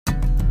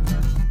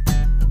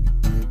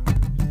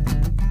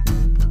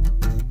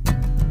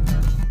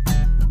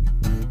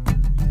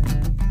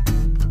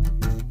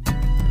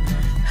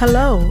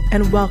Hello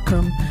and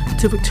welcome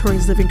to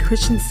Victorious Living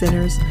Christian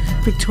Center's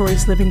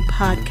Victorious Living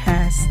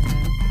Podcast.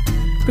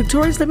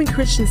 Victorious Living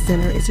Christian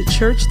Center is a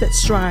church that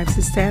strives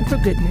to stand for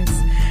goodness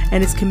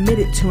and is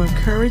committed to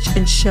encourage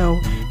and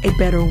show a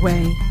better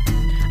way.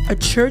 A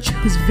church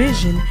whose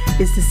vision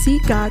is to see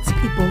God's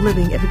people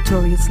living a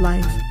victorious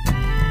life.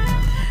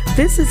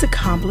 This is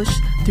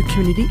accomplished through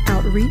community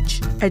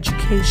outreach,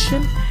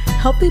 education,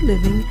 healthy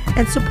living,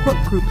 and support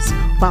groups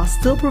while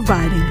still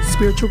providing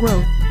spiritual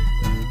growth.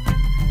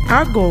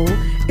 Our goal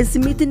is to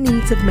meet the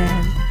needs of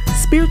man,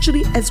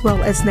 spiritually as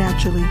well as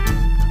naturally.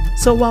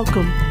 So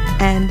welcome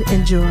and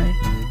enjoy.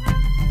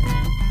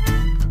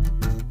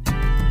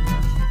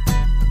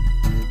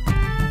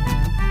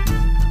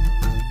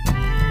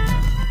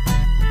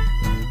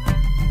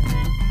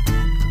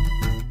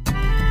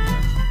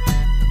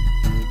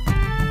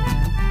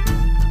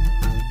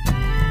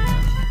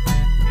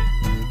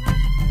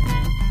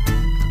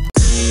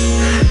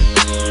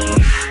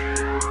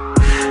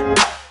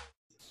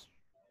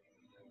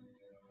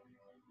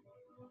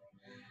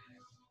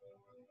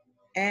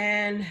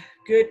 And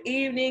good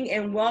evening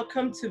and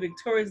welcome to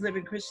Victorious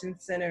Living Christian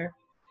Center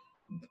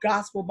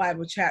Gospel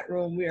Bible Chat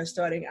Room. We are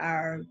starting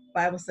our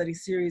Bible study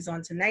series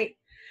on tonight.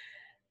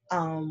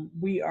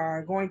 We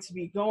are going to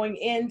be going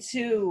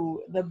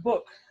into the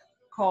book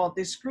called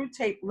the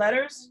Screwtape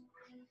Letters.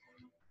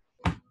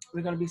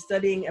 We're going to be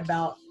studying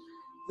about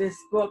this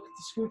book,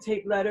 the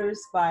Screwtape Letters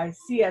by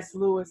C.S.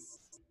 Lewis.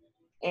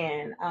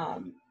 And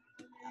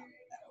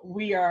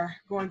we are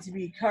going to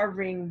be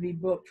covering the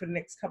book for the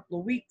next couple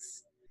of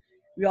weeks.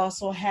 We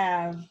also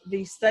have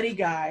the study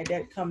guide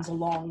that comes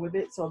along with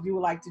it. So if you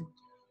would like to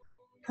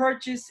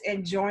purchase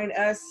and join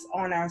us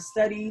on our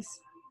studies,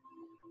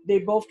 they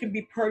both can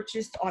be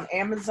purchased on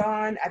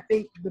Amazon. I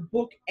think the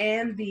book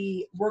and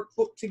the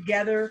workbook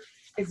together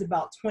is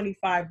about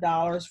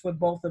 $25 for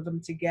both of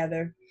them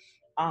together.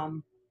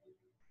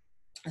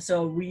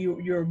 So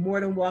you're more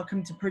than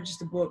welcome to purchase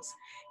the books.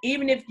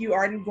 Even if you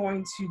aren't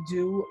going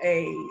to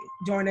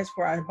join us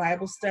for our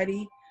Bible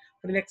study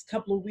for the next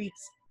couple of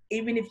weeks,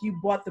 even if you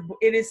bought the book,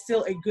 it is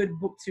still a good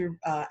book to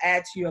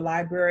add to your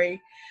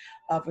library.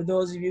 For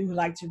those of you who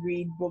like to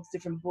read books,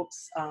 different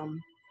books,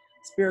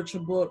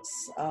 spiritual books,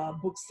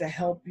 books to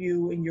help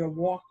you in your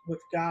walk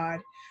with God,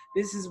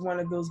 this is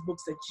one of those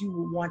books that you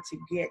will want to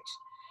get.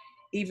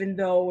 Even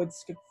though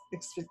it's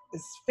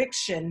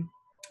fiction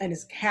and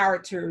it's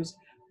characters,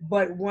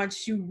 but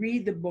once you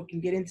read the book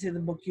and get into the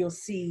book, you'll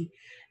see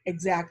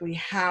exactly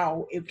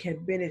how it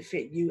can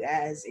benefit you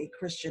as a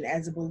Christian,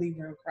 as a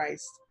believer in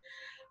Christ.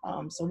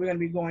 So we're going to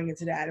be going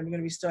into that, and we're going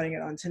to be starting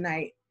it on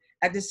tonight.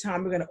 At this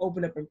time, we're going to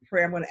open up in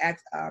prayer. I'm going to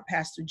ask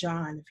Pastor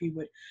John if he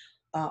would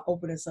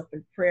open us up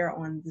in prayer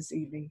on this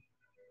evening.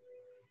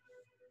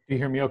 Do you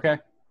hear me okay?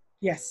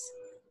 Yes.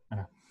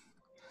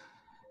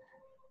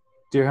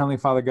 Dear Heavenly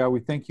Father God, we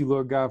thank you,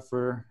 Lord God,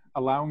 for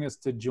allowing us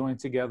to join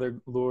together,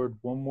 Lord,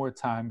 one more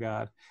time,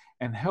 God,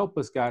 and help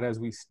us, God, as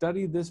we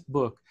study this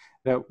book,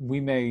 that we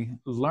may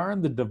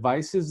learn the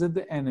devices of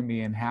the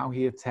enemy and how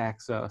he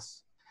attacks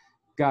us.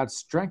 God,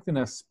 strengthen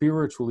us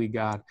spiritually,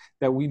 God,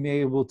 that we may be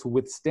able to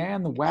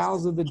withstand the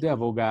wiles of the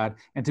devil, God,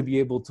 and to be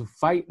able to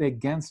fight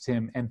against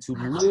him and to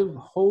live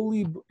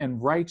holy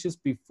and righteous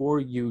before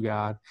you,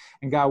 God.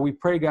 And God, we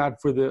pray, God,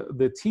 for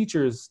the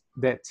teachers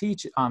that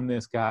teach on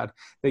this, God,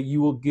 that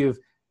you will give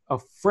a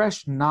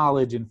fresh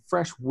knowledge and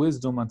fresh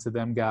wisdom unto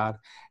them, God.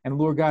 And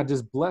Lord God,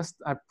 just bless,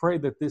 I pray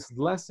that this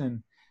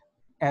lesson,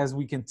 as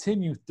we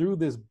continue through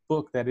this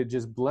book, that it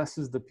just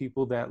blesses the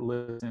people that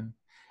listen.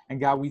 And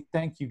God, we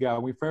thank you,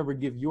 God. We forever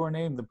give your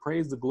name the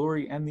praise, the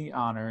glory, and the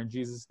honor. In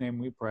Jesus' name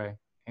we pray.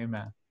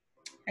 Amen.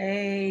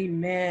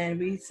 Amen.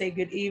 We say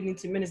good evening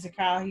to Minister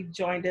Kyle. He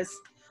joined us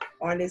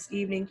on this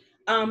evening.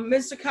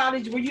 Mr.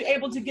 College, were you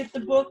able to get the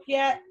book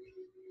yet?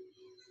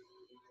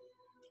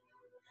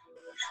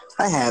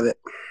 I have it.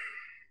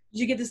 Did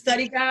you get the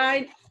study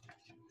guide?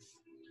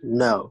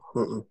 No.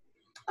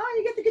 Oh,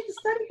 you get to get the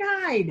study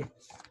guide.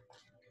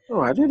 Oh,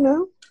 I didn't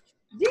know.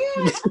 Yeah,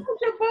 I told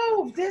you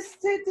both. This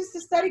is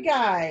the study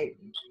guide.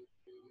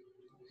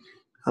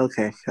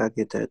 Okay, I'll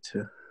get that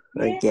too.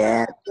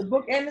 Yeah, the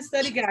book and the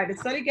study guide. The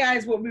study guide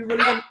is what we're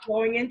really going to be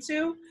going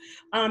into.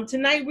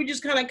 Tonight, we're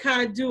just going to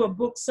kind of do a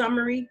book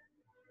summary.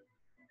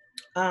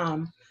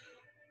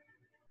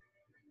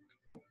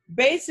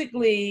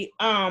 Basically,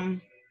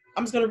 I'm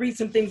just going to read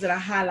some things that I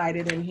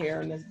highlighted in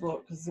here in this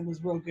book because it was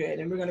real good.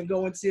 And we're going to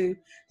go into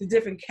the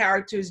different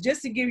characters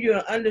just to give you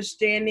an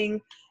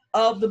understanding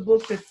of the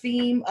book, the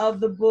theme of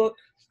the book.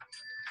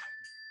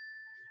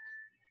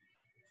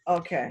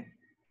 Okay.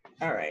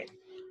 All right.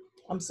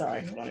 I'm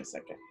sorry. Hold on a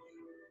second.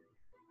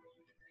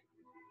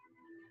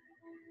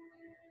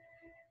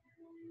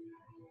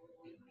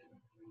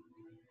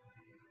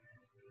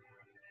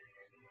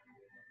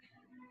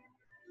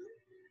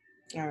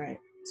 All right.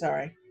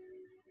 Sorry.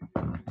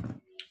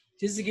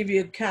 Just to give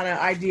you a kind of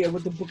idea of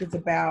what the book is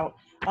about.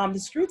 The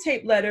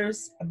Screwtape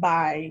Letters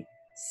by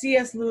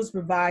C.S. Lewis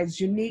provides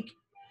unique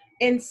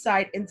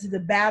insight into the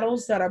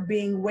battles that are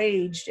being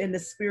waged in the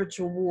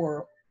spiritual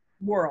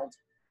world.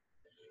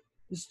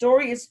 The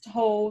story is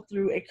told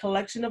through a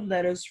collection of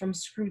letters from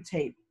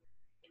Screwtape,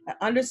 an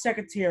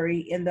undersecretary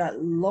in the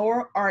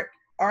lower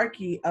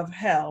archy of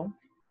hell,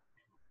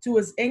 to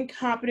his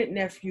incompetent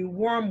nephew,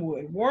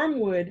 Wormwood.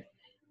 Wormwood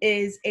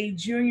is a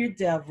junior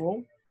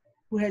devil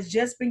who has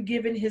just been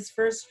given his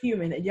first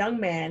human, a young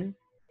man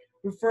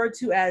referred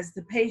to as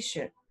the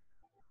patient,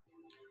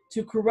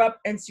 to corrupt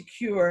and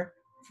secure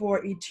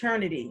for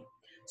eternity.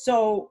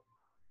 So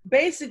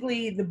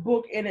basically, the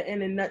book in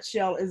a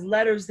nutshell is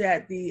letters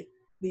that the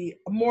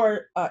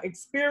more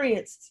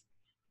experienced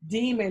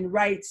demon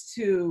writes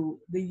to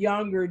the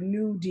younger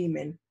new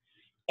demon.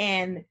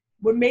 And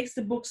what makes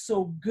the book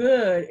so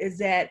good is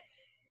that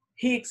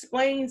he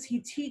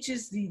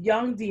teaches the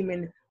young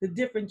demon the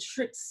different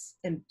tricks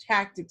and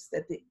tactics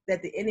that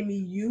the enemy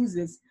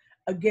uses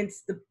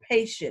against the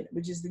patient,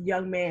 which is the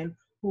young man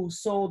whose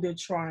soul they're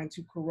trying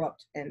to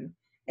corrupt and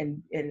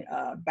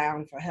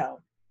bound for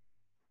hell.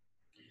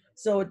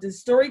 So the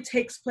story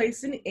takes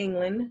place in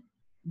England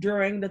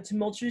during the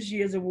tumultuous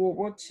years of World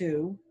War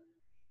II.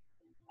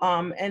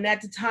 And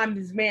at the time,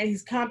 this man,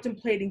 he's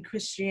contemplating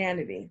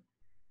Christianity.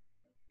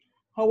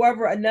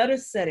 However, another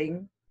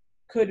setting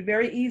could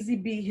very easily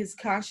be his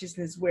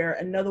consciousness, where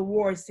another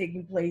war is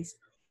taking place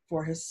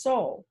for his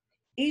soul.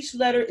 Each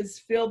letter is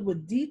filled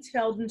with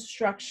detailed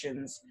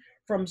instructions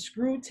from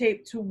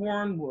Screwtape to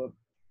Wormwood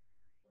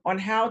on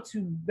how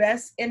to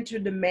best enter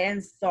the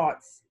man's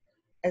thoughts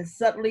and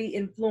subtly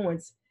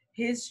influence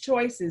his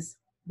choices,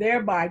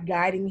 thereby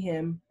guiding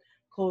him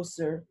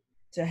closer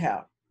to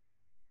hell.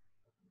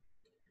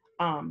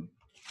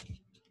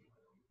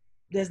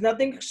 There's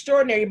nothing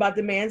extraordinary about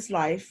the man's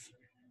life,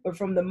 but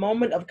from the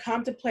moment of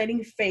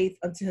contemplating faith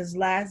until his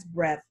last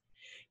breath,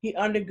 he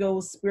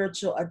undergoes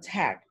spiritual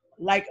attack.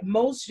 Like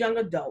most young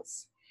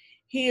adults,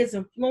 he is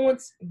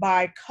influenced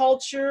by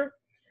culture,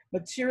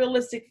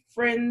 materialistic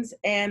friends,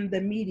 and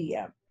the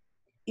media.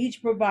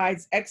 Each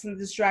provides excellent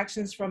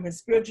distractions from his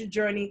spiritual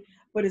journey,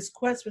 but his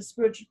quest for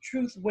spiritual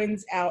truth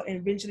wins out, and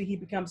eventually he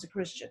becomes a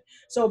Christian.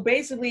 So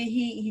basically,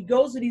 he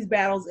goes to these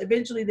battles.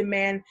 Eventually, the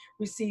man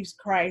receives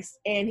Christ,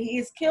 and he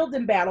is killed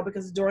in battle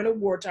because during a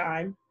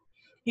wartime,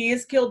 he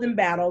is killed in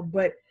battle,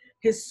 but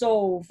his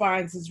soul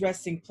finds his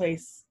resting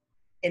place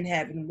in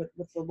heaven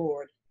with the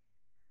Lord.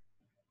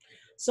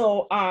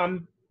 So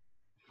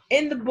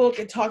in the book,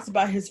 it talks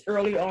about his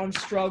early on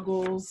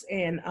struggles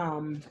and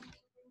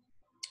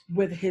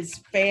with his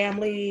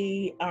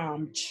family,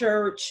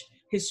 church,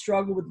 his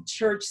struggle with the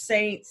church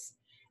saints,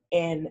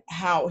 and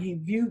how he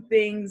viewed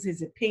things,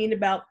 his opinion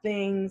about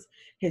things,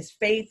 his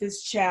faith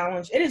is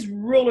challenged. It is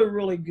really,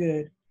 really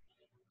good.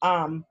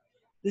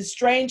 The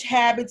strange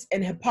habits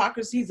and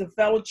hypocrisies of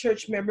fellow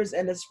church members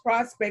and his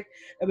prospect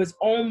of his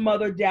own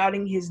mother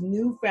doubting his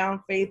newfound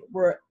faith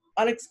were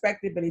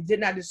unexpected, but it did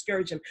not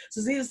discourage him.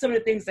 So these are some of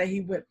the things that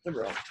he went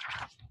through.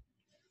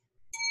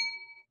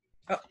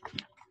 Oh.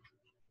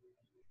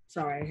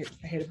 Sorry,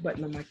 I hit a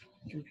button on my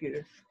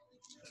computer.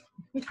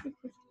 Let's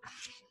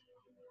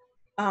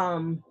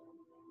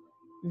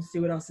see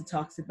what else it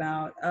talks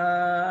about.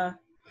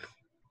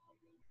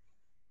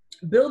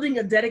 Building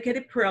a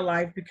dedicated prayer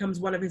life becomes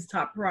one of his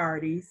top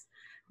priorities.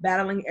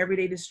 Battling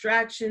everyday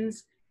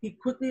distractions, he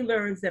quickly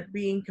learns that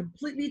being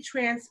completely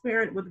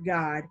transparent with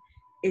God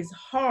is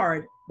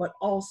hard, but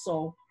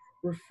also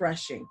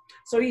refreshing.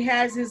 So he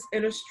has his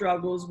inner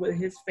struggles with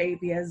his faith.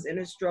 He has his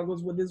inner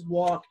struggles with his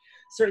walk,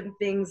 certain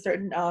things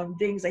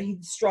that he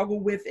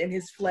struggled with in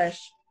his flesh.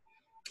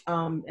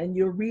 And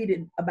you'll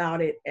read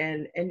about it,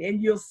 and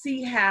you'll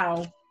see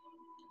how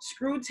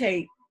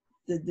Screwtape,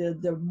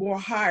 the more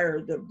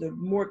higher, the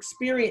more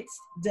experienced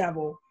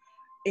devil,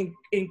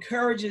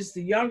 encourages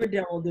the younger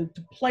devil to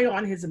play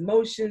on his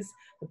emotions,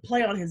 to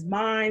play on his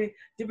mind,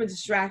 different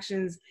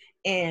distractions,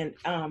 and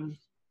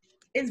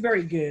it's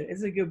very good.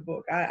 It's a good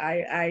book.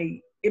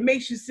 It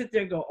makes you sit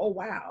there and go, oh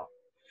wow,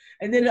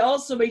 and then it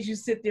also makes you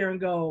sit there and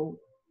go,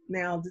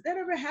 now, did that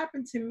ever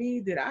happen to me?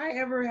 Did I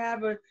ever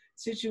have a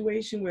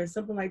situation where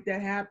something like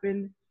that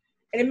happened?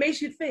 And it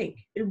makes you think.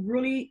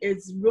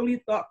 It's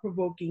really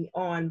thought-provoking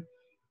on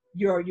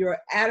your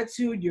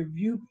attitude, your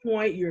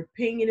viewpoint, your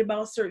opinion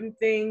about certain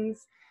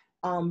things,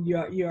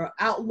 your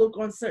outlook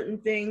on certain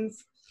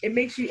things. It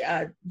makes you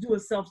do a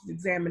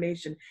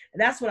self-examination. And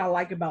that's what I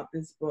like about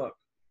this book.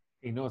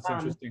 You know, it's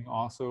interesting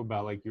also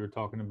about, like you were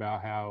talking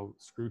about how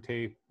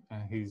Screwtape,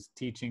 he's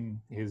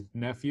teaching his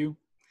nephew.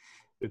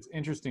 It's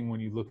interesting when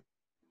you look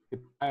at the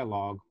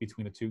dialogue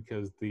between the two,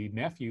 because the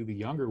nephew, the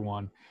younger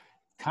one,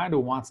 kind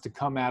of wants to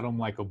come at him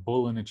like a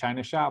bull in a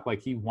china shop.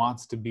 Like he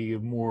wants to be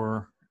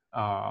more,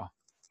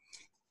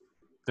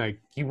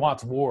 like he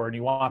wants war and he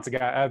wants the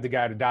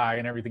guy to die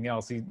and everything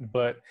else.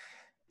 But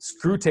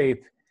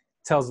Screwtape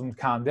tells him to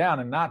calm down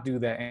and not do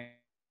that,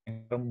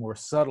 and more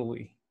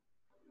subtly.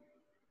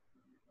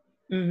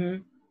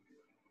 Mm-hmm.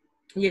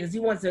 Yeah, because he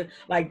wants to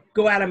like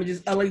go at him and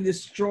just utterly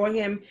destroy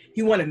him.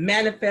 He want to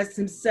manifest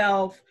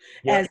himself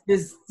as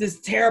this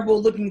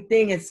terrible looking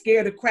thing and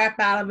scare the crap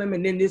out of him,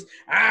 and then this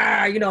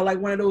like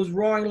one of those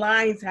roaring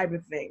lions type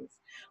of things.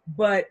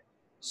 But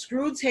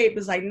Screwtape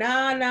is like,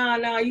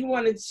 nah. You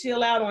want to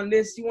chill out on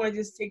this. You want to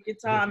just take your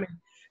time and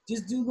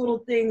just do little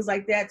things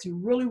like that to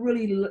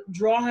really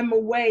draw him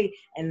away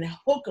and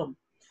hook him.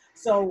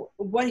 So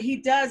what he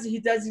does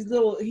these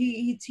little,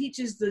 he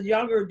teaches the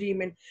younger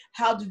demon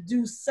how to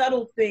do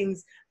subtle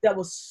things that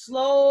will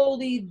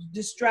slowly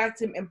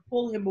distract him and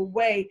pull him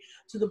away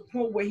to the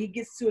point where he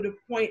gets to the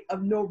point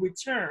of no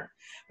return.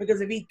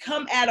 Because if he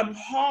come at him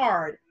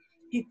hard,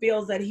 he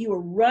feels that he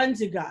will run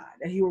to God,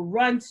 that he will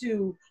run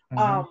to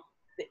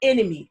the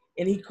enemy,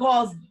 and he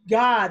calls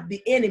God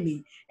the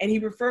enemy, and he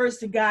refers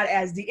to God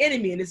as the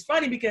enemy. And it's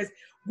funny because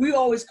we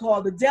always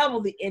call the devil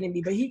the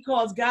enemy, but he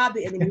calls God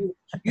the enemy.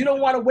 You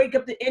don't want to wake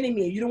up the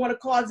enemy. You don't want to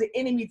cause the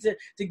enemy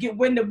to get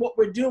wind of what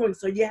we're doing.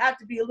 So you have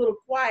to be a little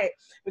quiet,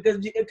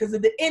 because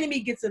if the enemy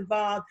gets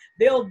involved,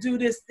 they'll do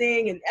this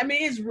thing. And I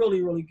mean, it's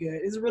really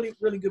good. It's a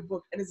really good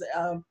book. And it's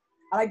I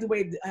like the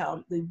way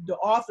the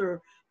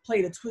author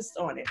played a twist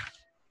on it.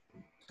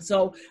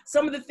 So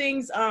some of the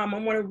things I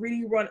want to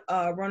really run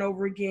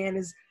over again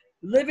is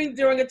living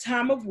during a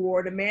time of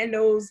war. The man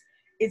knows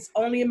it's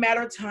only a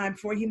matter of time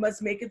before he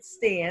must make it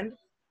stand.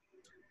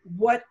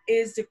 What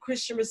is the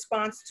Christian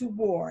response to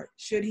war?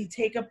 Should he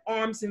take up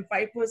arms and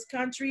fight for his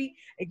country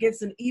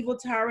against an evil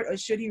tyrant, or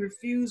should he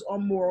refuse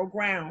on moral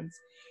grounds?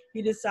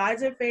 He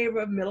decides in favor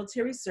of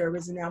military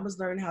service and now must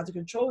learn how to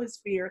control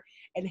his fear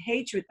and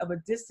hatred of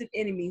a distant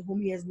enemy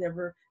whom he has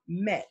never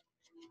met.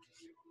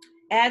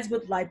 As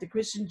with life, the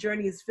Christian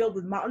journey is filled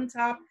with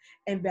mountaintop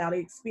and valley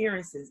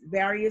experiences.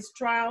 Various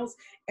trials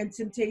and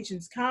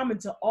temptations common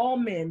to all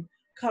men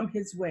come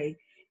his way.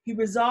 He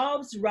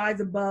resolves to rise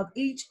above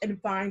each and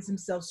finds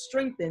himself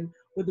strengthened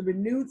with a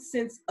renewed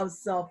sense of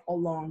self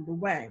along the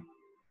way.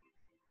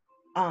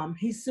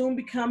 He soon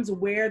becomes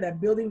aware that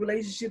building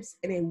relationships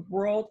in a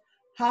world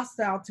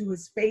hostile to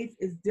his faith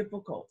is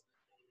difficult.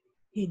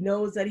 He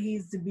knows that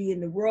he's to be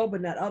in the world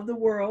but not of the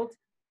world.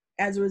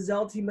 As a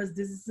result, he must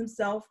distance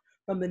himself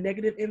from the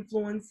negative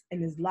influence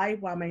in his life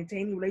while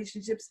maintaining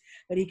relationships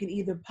that he can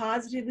either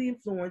positively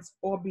influence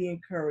or be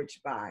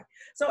encouraged by.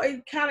 So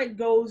it kind of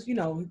goes,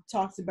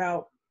 talks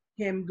about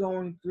him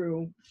going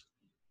through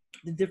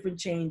the different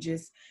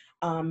changes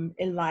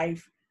in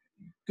life,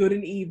 good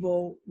and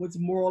evil, what's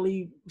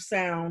morally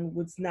sound,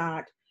 what's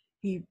not.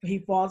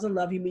 He falls in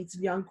love. He meets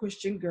a young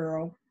Christian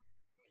girl,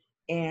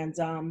 and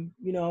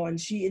and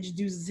she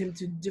introduces him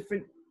to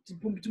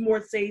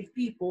more saved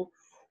people,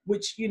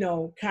 which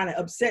kind of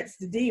upsets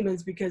the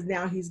demons because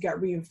now he's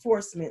got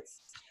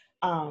reinforcements.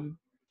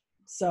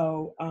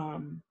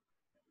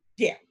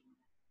 Yeah.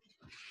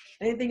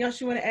 Anything else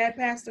you want to add,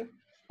 Pastor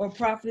or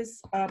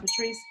Prophetess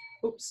Patrice?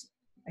 Oops,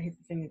 I hit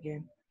the thing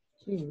again.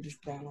 Let me move this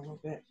down a little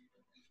bit,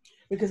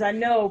 because I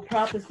know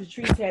Prophetess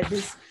Patrice had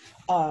this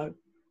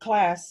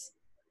class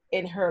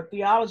in her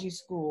theology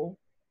school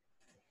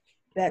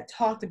that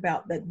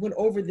went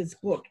over this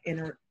book in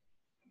her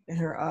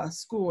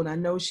school, and I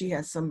know she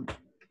has some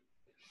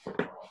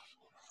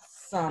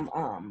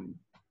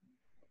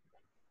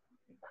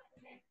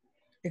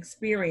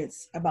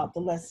experience about the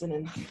lesson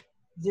and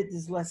did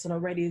this lesson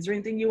already. Is there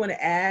anything you want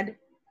to add,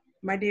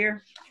 my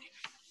dear?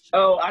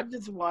 Oh, I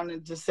just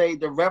wanted to say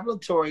the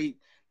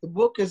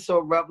book is so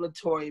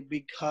revelatory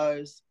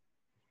because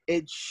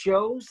it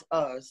shows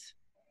us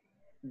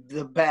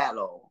the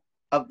battle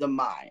of the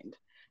mind,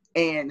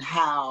 and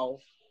how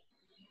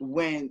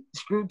when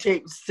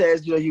Screwtape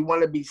says, you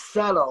want to be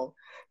subtle,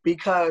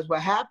 because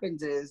what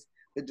happens is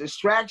the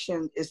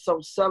distraction is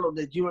so subtle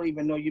that you don't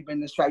even know you've been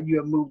distracted. You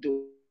have moved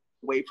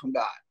away from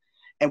God.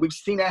 And we've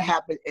seen that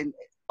happen in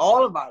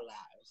all of our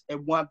lives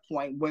at one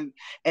point.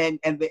 And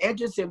the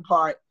interesting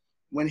part,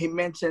 when he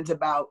mentions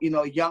about,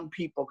 young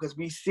people, because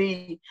we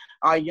see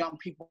our young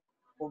people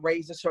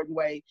raised a certain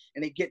way,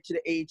 and they get to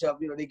the age of,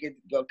 they get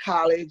to go to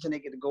college, and they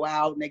get to go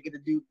out, and they get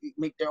to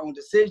make their own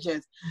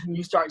decisions. Mm-hmm.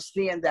 You start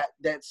seeing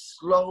that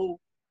slow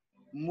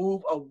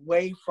move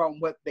away from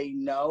what they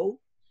know,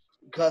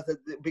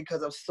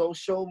 because of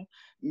social,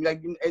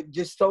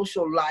 just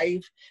social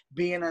life,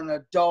 being an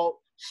adult,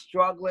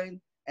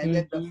 struggling. And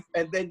then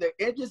the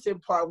interesting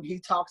part, when he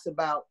talks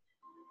about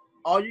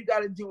all you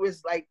got to do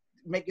is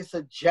make a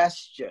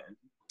suggestion.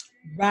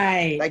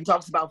 Right.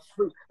 Talks about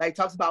food,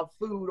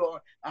 or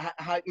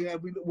how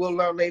we'll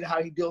learn later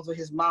how he deals with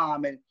his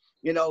mom, and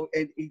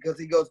and because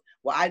he goes,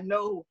 well, I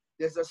know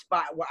there's a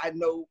spot where I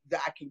know that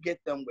I can get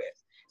them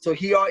with. So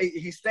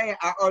he's saying,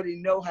 I already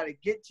know how to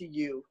get to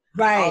you.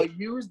 Right. I'll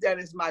use that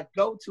as my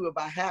go-to if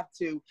I have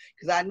to,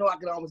 because I know I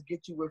can always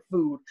get you with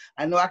food.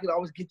 I know I can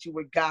always get you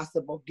with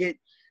gossip, or get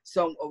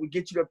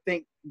you to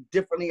think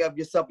differently of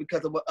yourself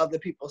because of what other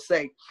people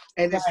say.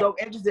 And It's so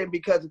interesting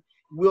because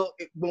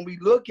when we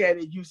look at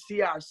it, you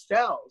see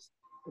ourselves.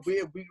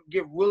 If we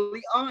get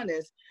really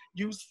honest,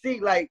 you see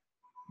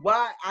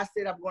why I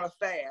said I'm going to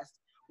fast.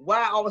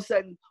 Why all of a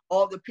sudden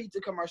all the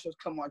pizza commercials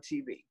come on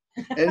TV.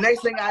 And the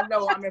next thing I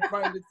know, I'm in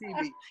front of the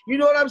TV. You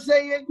know what I'm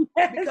saying?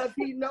 Because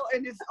he know,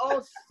 and it's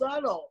all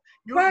subtle.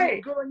 You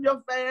go on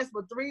your fast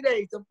for 3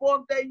 days. The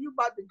fourth day, you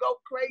about to go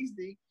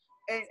crazy.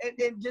 And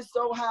then just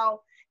so how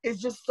it's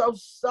just so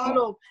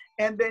subtle.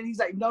 And then he's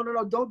like, no,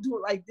 don't do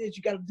it like this.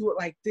 You got to do it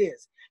like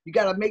this. You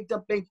got to make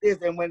them think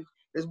this. And when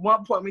there's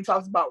one point when he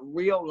talks about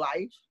real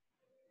life.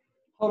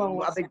 Hold on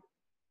one second.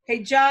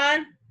 Hey,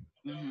 John.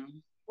 Mm-hmm.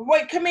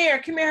 Wait, come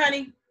here,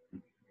 honey.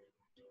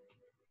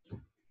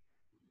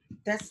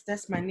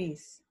 That's my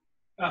niece.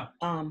 Oh.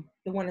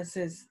 The one that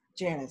says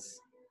Janice,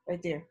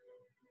 right there.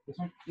 This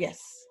one?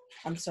 Yes.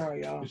 I'm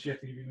sorry, y'all. Does she have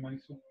to give you the money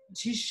still?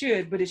 She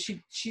should, but if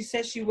she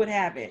said she would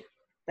have it.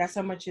 That's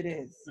how much it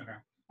is. Okay.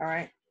 All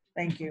right.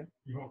 Thank you.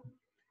 You're welcome.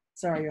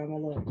 Sorry, y'all.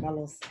 My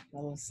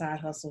little side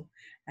hustle.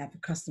 I have a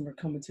customer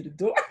coming to the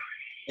door.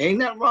 Ain't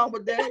nothing wrong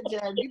with that,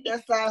 Jan. Get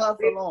that side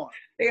hustle on.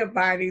 They are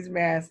buying these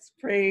masks.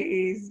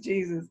 Praise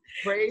Jesus.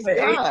 Praise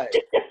God.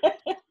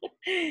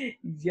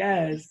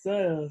 Yes,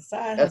 sir.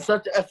 Side At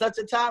hustle. such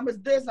a time as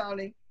this,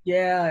 honey.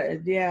 Yeah.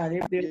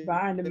 They're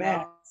buying the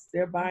masks.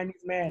 They're buying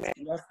these masks.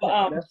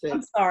 That's it.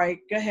 I'm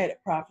sorry. Go ahead,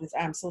 Prophets.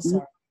 I'm so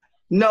sorry.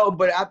 No,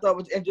 but I thought it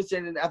was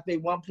interesting, and I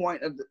think one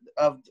point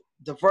of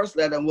the first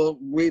letter, and we'll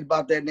read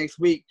about that next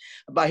week,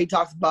 he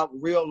talks about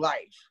real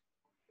life.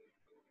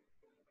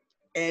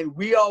 And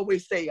we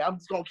always say, I'm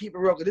just going to keep it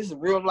real, because this is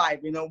real life.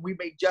 You know, we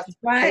make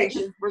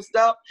justifications for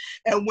stuff.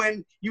 And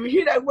when you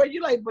hear that word,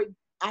 you're like, but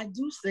I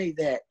do say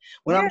that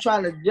when I'm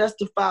trying to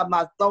justify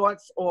my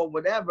thoughts or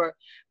whatever.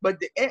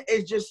 But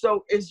it's just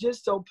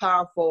so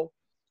powerful,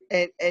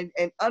 and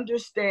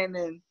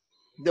understanding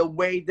the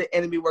way the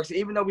enemy works.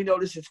 Even though we know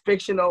this is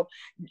fictional,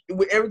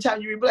 every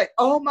time you read, like,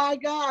 oh my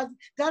God,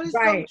 that is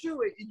so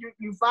true.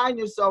 You find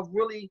yourself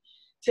really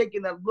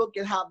taking a look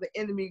at how the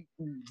enemy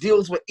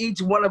deals with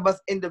each one of us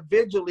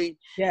individually,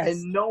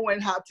 and knowing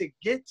how to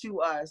get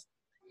to us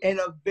in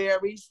a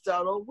very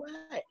subtle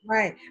way.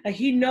 Right. Like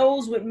he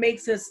knows what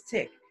makes us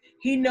tick.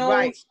 He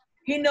knows,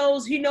 he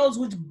knows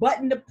which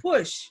button to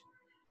push.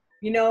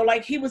 You know,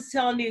 like he was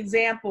telling the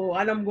example,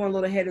 I know I'm going a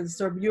little ahead of the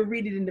story, but you'll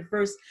read it in the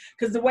first,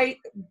 because the way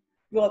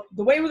we're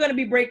going to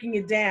be breaking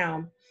it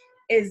down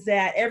is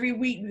that every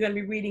week we're going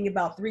to be reading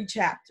about 3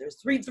 chapters,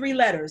 three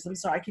letters. I'm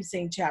sorry, I keep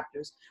saying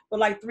chapters, but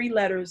like 3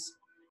 letters.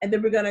 And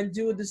then we're going to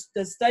do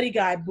the study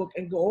guide book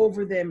and go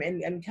over them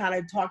and kind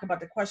of talk about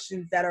the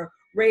questions that are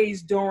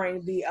raised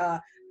during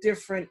the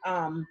different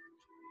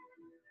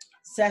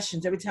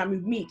sessions every time we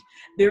meet.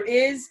 There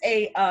is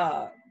a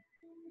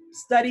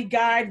study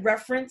guide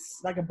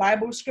reference, like a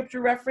Bible scripture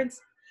reference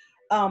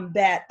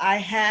that I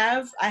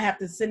have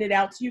to send it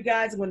out to you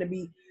guys. I'm going to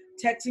be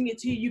texting it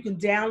to you. You can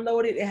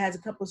download it. It has a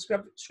couple of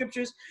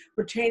scriptures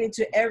pertaining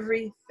to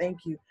every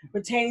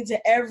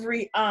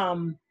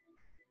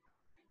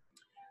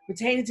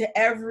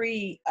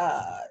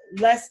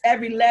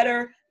every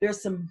letter.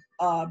 There's some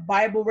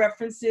Bible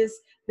references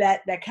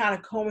that kind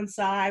of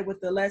coincide with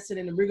the lesson,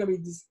 and we're going to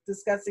be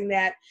discussing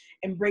that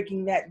and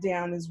breaking that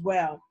down as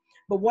well.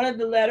 But one of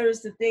the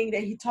letters, the thing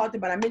that he talked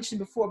about, I mentioned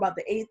before about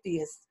the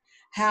atheist,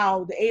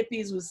 how the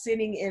atheist was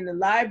sitting in the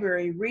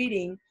library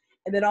reading,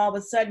 and then all of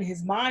a sudden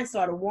his mind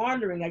started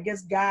wandering. I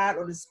guess God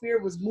or the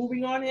Spirit was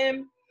moving on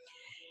him.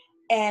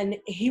 And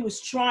he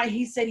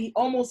said he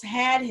almost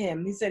had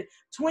him. He said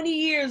 20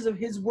 years of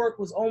his work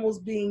was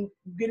almost getting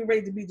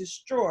ready to be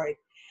destroyed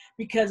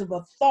because of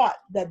a thought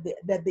that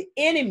the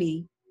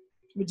enemy,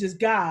 which is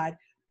God,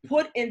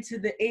 put into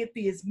the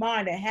atheist's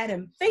mind that had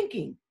him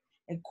thinking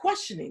and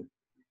questioning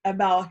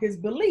about his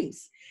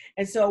beliefs.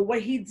 And so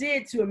what he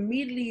did to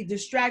immediately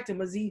distract him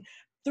was he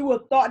threw a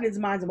thought in his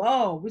mind of,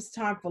 oh, it's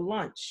time for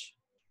lunch.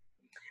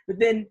 But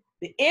then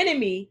the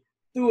enemy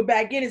threw it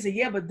back in and said,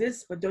 yeah, but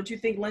don't you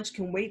think lunch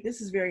can wait?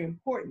 This is very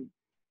important.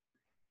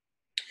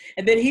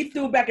 And then he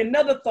threw back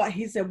another thought.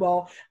 He said,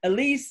 well, at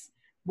least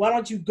why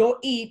don't you go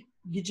eat,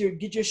 get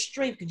your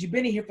strength, because you've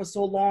been in here for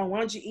so long. Why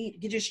don't you eat,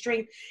 get your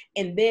strength,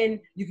 and then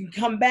you can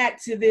come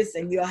back to this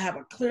and you'll have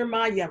a clear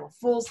mind, you have a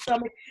full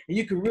stomach, and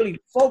you can really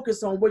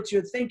focus on what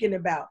you're thinking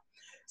about.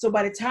 So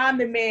by the time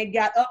the man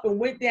got up and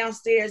went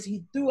downstairs,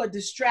 he threw a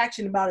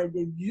distraction about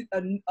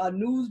a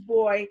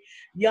newsboy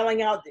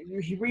yelling out.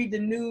 He read the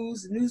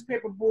news, the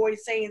newspaper boy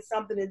saying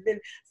something, and then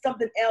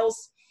something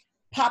else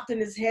popped in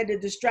his head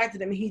that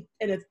distracted him.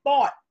 And a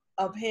thought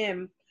of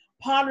him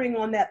pondering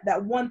on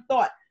that one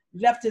thought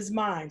left his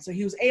mind. So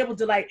he was able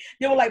to,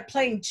 they were like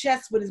playing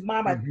chess with his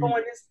mind by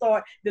throwing this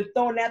thought, then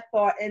throwing that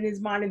thought in his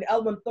mind, and the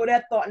other one throw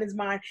that thought in his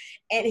mind,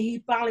 and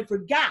he finally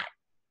forgot.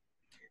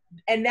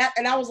 And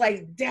I was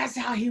like, that's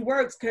how he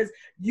works, because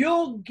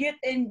you'll get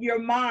in your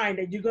mind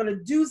that you're going to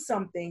do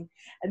something,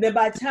 and then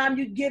by the time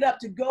you get up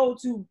to go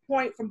from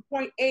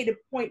point A to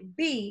point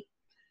B,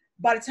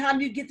 by the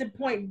time you get to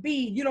point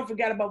B, you don't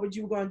forget about what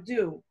you were going to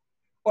do,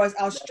 or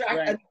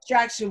a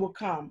distraction will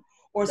come,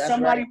 or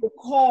somebody will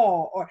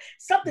call, or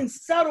something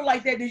subtle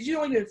like that you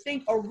don't even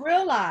think or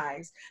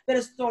realize that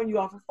it's throwing you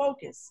off of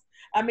focus.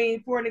 I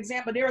mean, for an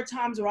example, there are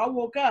times where I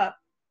woke up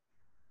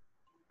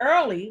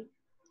early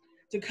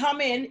to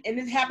come in, and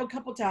it happened a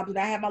couple times, and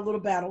I had my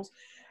little battles,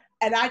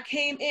 and I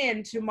came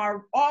into my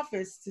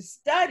office to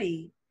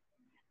study,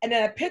 and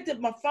then I picked up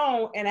my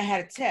phone and I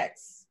had a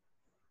text.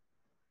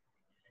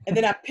 And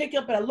then I picked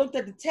up and I looked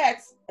at the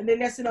text, and then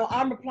that's,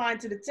 I'm replying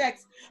to the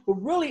text. But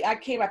really, I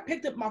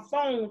picked up my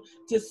phone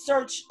to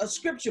search a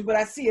scripture, but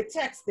I see a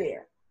text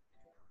there.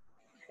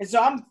 And so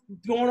I'm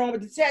going on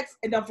with the text,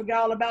 and I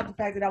forgot all about the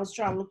fact that I was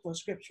trying to look for a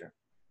scripture.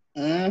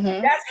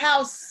 Mm-hmm. That's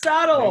how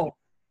subtle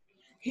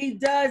he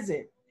does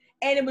it.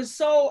 And it was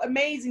so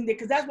amazing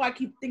because that's why I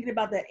keep thinking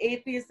about that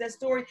atheist, that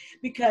story,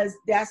 because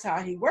that's how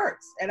he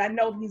works. And I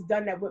know he's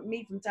done that with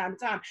me from time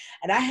to time.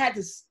 And I had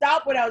to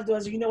stop what I was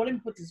doing. So, let me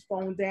put this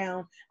phone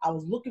down. I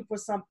was looking for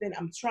something.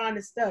 I'm trying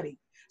to study.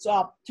 So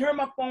I'll turn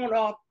my phone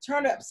off,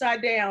 turn it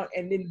upside down,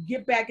 and then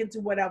get back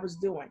into what I was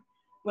doing.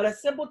 But a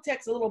simple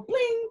text, a little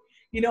bling,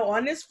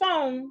 on this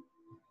phone,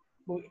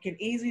 it can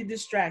easily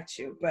distract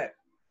you. But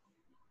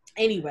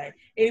anyway,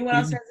 anyone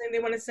else has anything they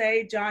want to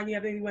say? John, you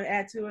have anything you want to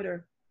add to it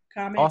or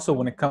comment? Also,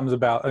 when it comes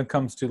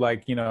to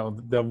like,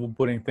 the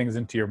putting things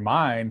into your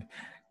mind,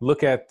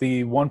 look at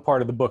the one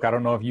part of the book. I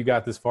don't know if you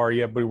got this far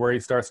yet, but where he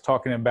starts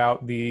talking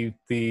about the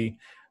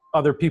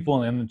other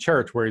people in the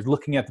church, where he's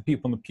looking at the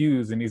people in the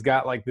pews and he's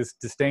got like this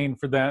disdain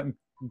for them.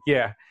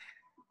 Yeah.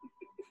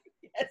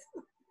 Yes.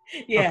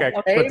 Yeah. Okay.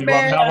 Amen, but do you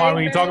want how long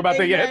we can talk about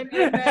that yet?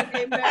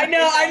 Amen,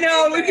 I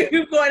know. We can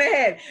keep going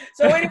ahead.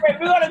 So anyway,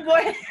 we're gonna go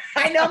ahead.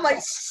 I know. I'm like,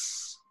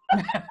 shh.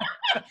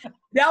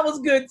 That was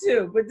good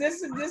too. But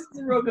this is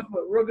a real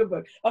good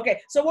book.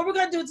 Okay. So what we're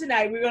gonna do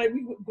tonight? We're gonna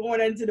be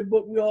going into the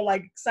book. We're all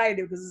like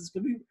excited because it's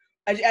gonna be,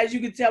 as you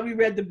can tell, we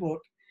read the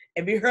book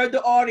and we heard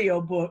the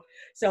audio book,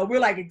 so we're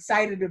like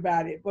excited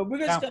about it. But we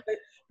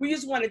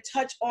just want to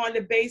touch on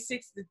the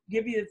basics, to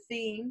give you the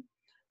theme,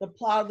 the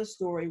plot of the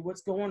story,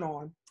 what's going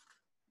on.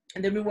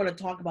 And then we want to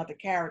talk about the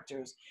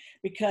characters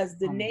because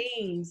the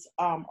names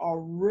are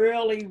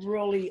really,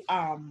 really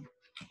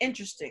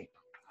interesting.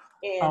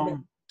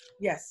 And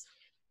yes.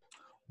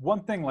 One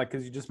thing, like,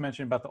 because you just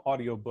mentioned about the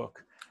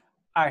audiobook,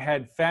 I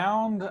had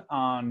found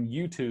on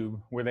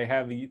YouTube where they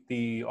have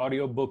the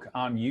audiobook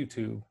on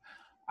YouTube.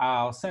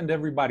 I'll send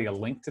everybody a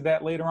link to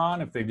that later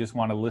on if they just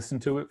want to listen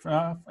to it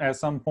at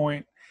some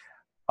point.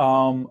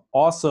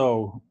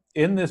 Also,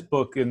 in this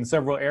book, in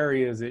several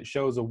areas, it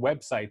shows a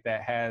website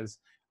that has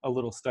a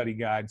little study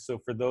guide. So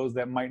for those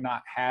that might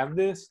not have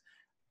this,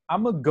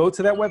 I'm going to go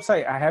to that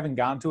website. I haven't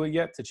gone to it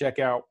yet to check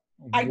out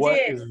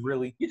is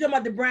really. You talking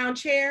about the brown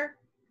chair?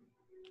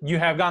 You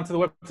have gone to the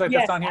website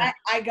yes, that's on here?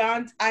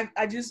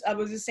 I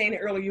was just saying it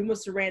earlier. You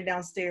must have ran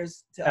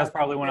downstairs. That's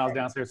probably when I was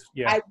downstairs.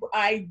 Yeah.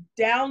 I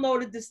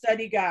downloaded the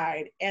study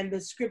guide and the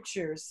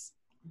scriptures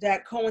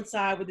that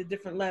coincide with the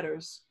different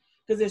letters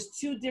because there's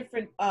two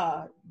different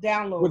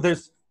downloads. Well,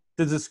 there's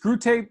a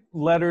Screwtape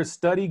letters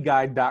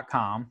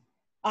studyguide.com.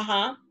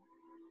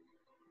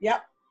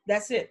 Yep,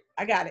 that's it.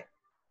 I got it.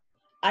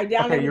 I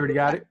downloaded. Okay, you already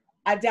got it?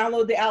 I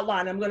downloaded the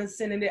outline. I'm gonna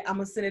send it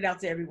out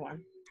to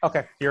everyone.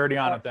 Okay, you're already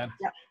on it then.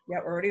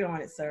 Yep, already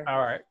on it, sir. All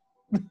right.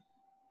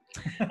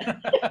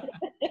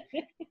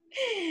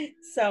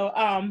 So,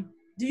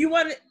 do you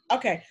want to?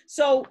 Okay,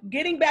 so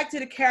getting back to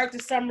the character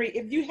summary,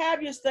 if you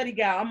have your study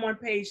guide, I'm on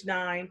page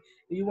 9.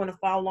 If you want to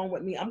follow along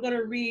with me, I'm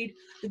gonna read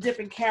the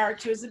different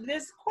characters.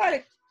 There's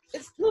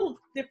it's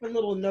different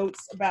little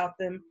notes about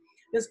them.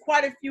 There's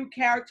quite a few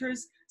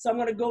characters, so I'm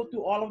going to go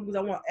through all of them because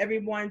I want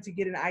everyone to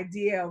get an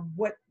idea of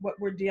what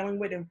we're dealing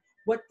with and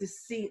what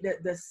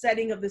the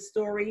setting of the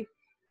story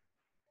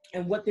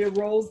and what their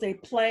roles they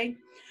play.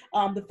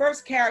 The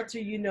first character,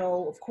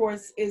 of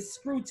course, is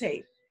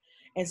Screwtape.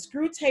 And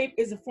Screwtape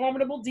is a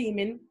formidable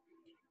demon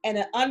and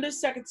an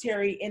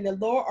undersecretary in the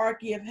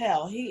hierarchy of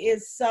hell. He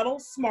is subtle,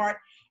 smart,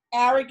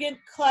 arrogant,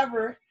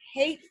 clever,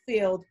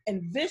 hate-filled,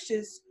 and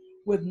vicious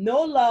with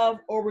no love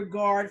or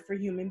regard for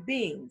human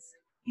beings.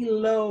 He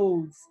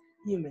loathes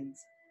humans.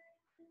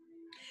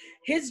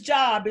 His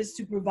job is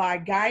to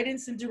provide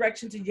guidance and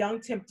direction to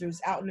young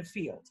tempters out in the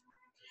field.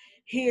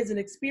 He is an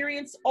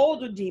experienced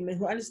older demon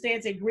who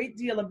understands a great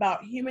deal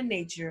about human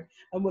nature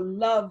and would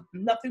love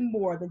nothing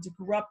more than to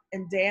corrupt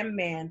and damn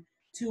man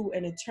to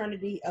an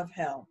eternity of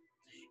hell.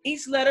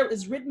 Each letter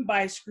is written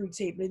by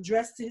Screwtape and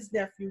addressed to his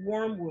nephew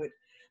Wormwood.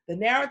 The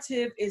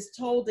narrative is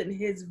told in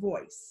his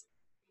voice.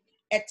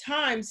 At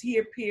times, he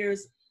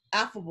appears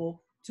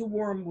affable to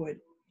Wormwood,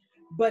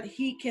 but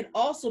he can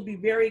also be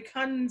very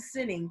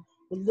condescending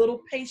with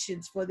little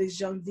patience for this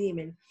young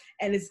demon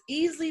and is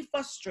easily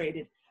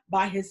frustrated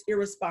by his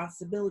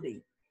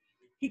irresponsibility.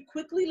 He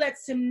quickly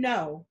lets him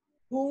know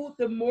who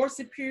the more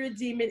superior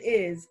demon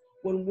is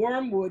when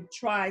Wormwood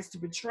tries to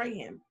betray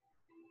him.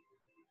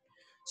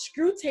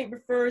 Screwtape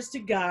refers to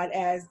God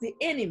as the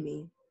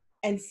enemy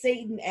and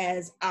Satan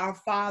as our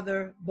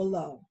Father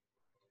below.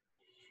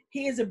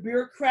 He is a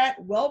bureaucrat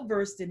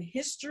well-versed in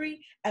history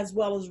as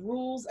well as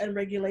rules and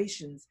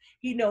regulations.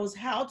 He knows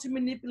how to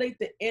manipulate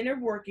the inner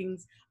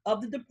workings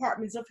of the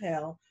departments of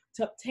hell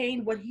to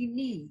obtain what he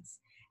needs.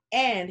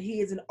 And he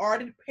is an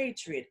ardent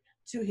patriot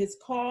to his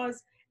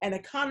cause and a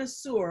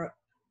connoisseur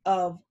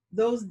of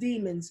those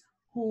demons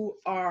who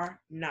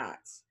are not.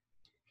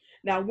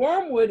 Now,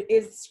 Wormwood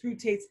is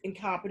Screwtape's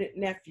incompetent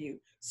nephew,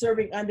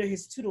 serving under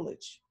his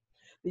tutelage.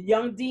 The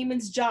young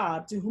demon's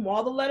job, to whom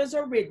all the letters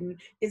are written,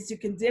 is to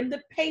condemn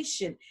the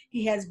patient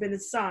he has been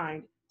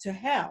assigned to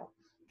hell.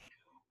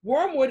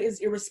 Wormwood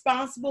is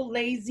irresponsible,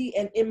 lazy,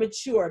 and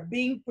immature,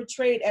 being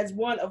portrayed as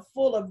one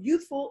full of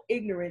youthful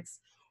ignorance.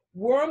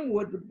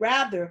 Wormwood would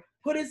rather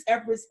put his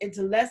efforts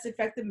into less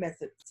effective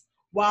methods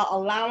while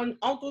allowing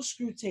Uncle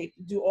Screwtape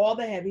to do all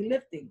the heavy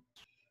lifting.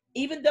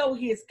 Even though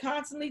he is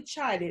constantly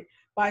chided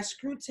by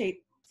Screwtape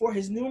for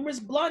his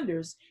numerous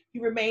blunders, he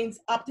remains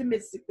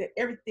optimistic that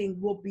everything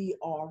will be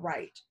all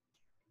right.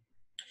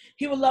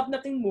 He would love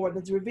nothing more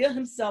than to reveal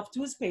himself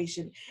to his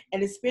patient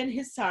and to spend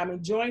his time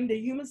enjoying the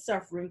human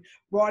suffering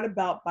brought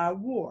about by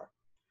war.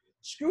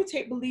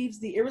 Screwtape believes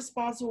the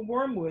irresponsible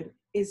Wormwood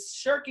is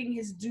shirking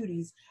his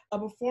duties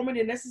of performing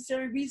the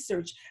necessary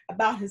research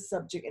about his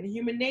subject and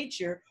human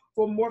nature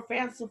for more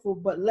fanciful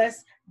but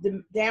less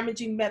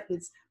damaging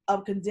methods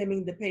of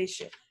condemning the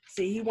patient.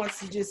 See, he wants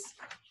to just,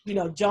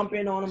 jump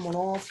in on him on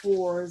all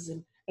fours,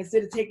 and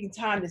instead of taking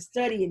time to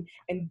study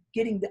and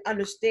getting to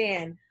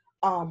understand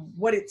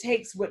what it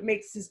takes, what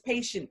makes his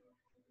patient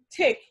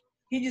tick,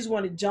 he just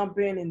want to jump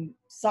in and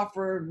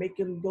suffer and make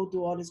him go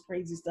through all this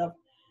crazy stuff.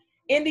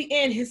 In the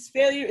end, his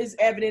failure is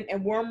evident,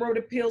 and Wormwood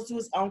appeals to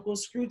his uncle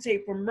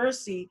Screwtape for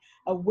mercy,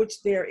 of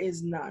which there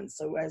is none.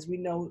 So as we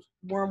know,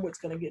 Wormwood's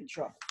going to get in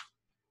trouble.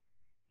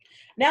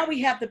 Now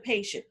we have the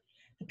patient.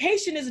 The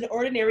patient is an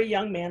ordinary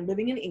young man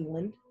living in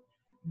England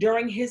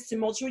during his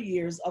tumultuous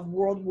years of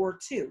World War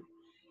II.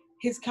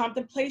 His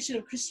contemplation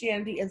of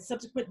Christianity and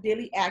subsequent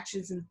daily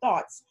actions and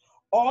thoughts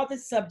are the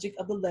subject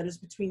of the letters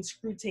between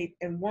Screwtape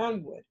and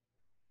Wormwood.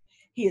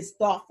 He is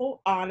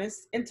thoughtful,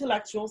 honest,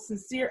 intellectual,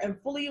 sincere, and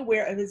fully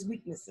aware of his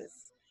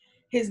weaknesses.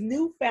 His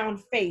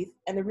newfound faith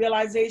and the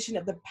realization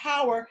of the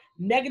power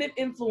negative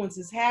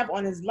influences have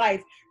on his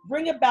life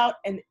bring about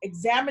an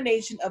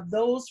examination of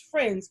those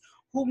friends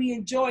whom he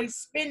enjoys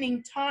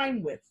spending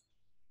time with.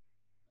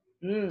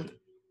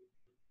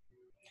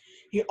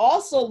 He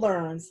also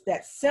learns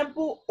that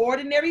simple,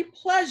 ordinary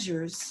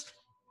pleasures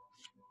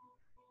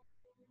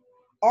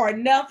are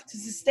enough to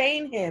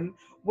sustain him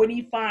when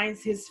he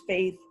finds his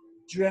faith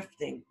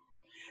drifting.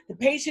 The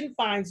patient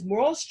finds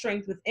moral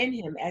strength within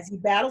him as he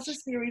battles a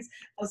series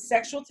of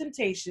sexual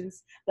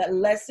temptations that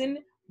lessen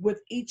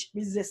with each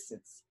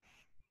resistance.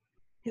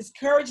 His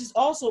courage is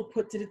also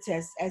put to the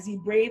test as he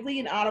bravely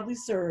and honorably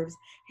serves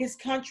his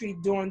country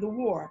during the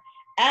war.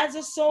 As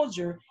a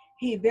soldier,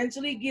 he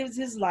eventually gives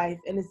his life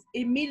and is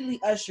immediately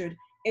ushered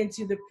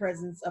into the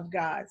presence of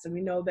God. So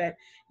we know that,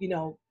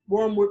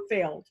 Wormwood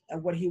failed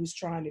at what he was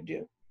trying to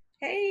do.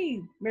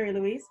 Hey, Mary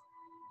Louise.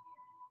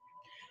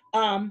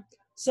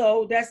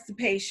 So that's the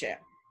patient.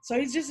 So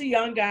he's just a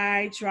young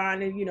guy trying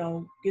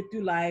to, get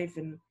through life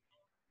and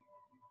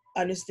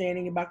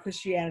understanding about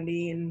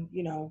Christianity. And,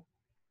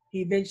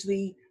 he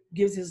eventually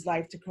gives his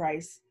life to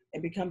Christ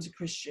and becomes a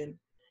Christian.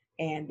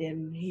 And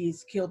then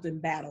he's killed in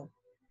battle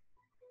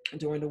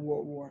during the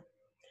World War.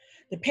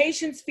 The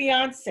patient's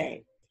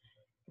fiance.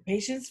 The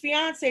patient's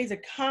fiance is a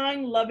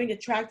kind, loving,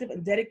 attractive,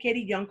 and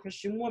dedicated young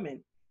Christian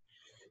woman.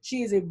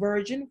 She is a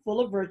virgin,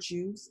 full of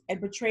virtues, and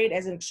portrayed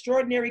as an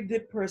extraordinary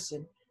good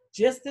person,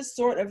 just the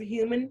sort of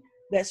human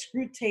that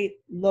Screwtape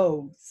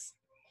loathes.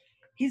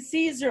 He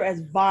sees her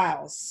as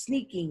vile,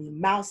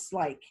 sneaking,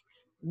 mouse-like,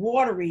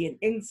 watery, and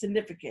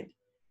insignificant.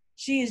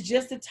 She is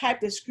just the type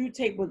that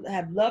Screwtape would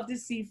have loved to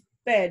see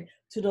fed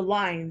to the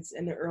lions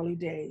in the early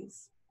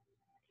days.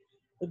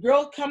 The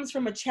girl comes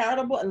from a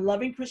charitable and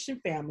loving Christian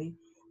family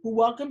who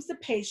welcomes the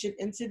patient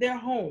into their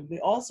home. They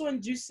also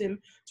introduce him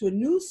to a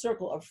new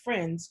circle of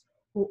friends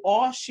who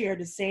all share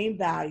the same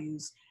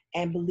values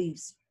and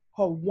beliefs.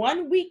 Her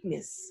one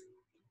weakness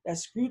that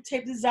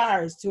Screwtape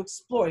desires to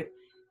exploit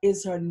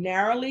is her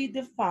narrowly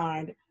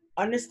defined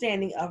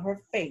understanding of her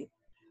faith.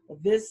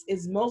 But this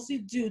is mostly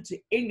due to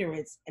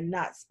ignorance and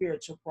not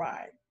spiritual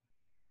pride.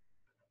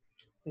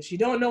 But she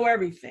don't know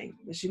everything,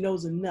 but she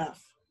knows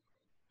enough.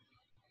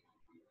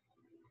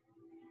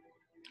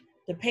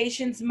 The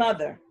patient's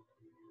mother.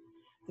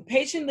 The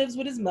patient lives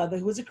with his mother,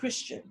 who is a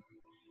Christian.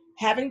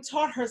 Having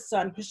taught her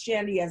son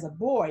Christianity as a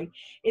boy,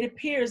 it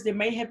appears there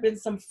may have been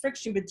some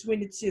friction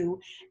between the two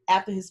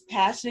after his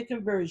passionate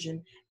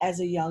conversion as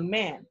a young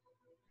man.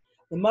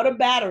 The mother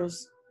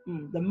battles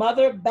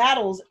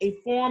a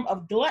form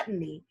of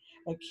gluttony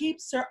that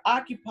keeps her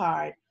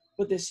occupied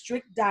with a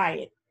strict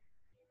diet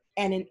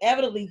and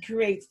inevitably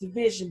creates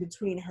division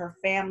between her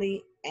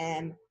family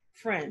and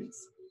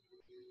friends.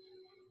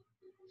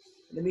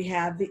 Then we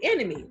have the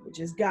enemy, which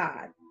is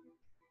God.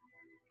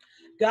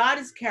 God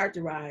is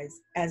characterized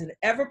as an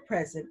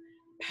ever-present,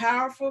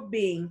 powerful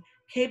being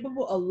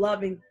capable of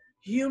loving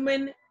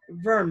human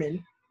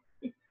vermin,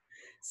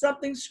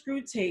 something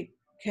Screwtape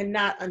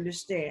cannot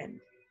understand.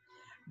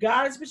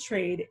 God is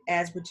portrayed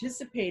as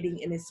participating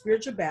in a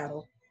spiritual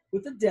battle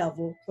with the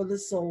devil for the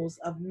souls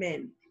of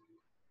men.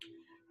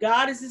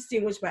 God is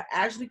distinguished by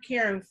actually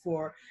caring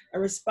for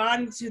and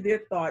responding to their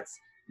thoughts,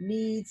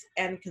 needs,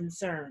 and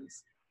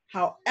concerns.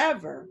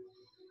 However,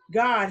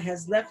 God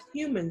has left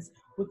humans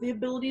with the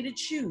ability to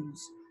choose,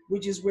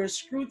 which is where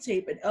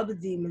Screwtape and other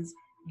demons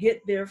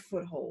get their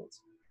foothold.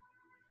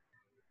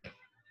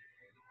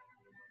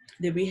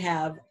 Then we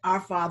have our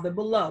father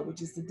below,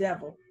 which is the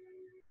devil.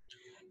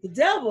 The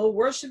devil,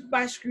 worshipped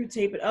by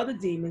Screwtape and other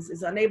demons,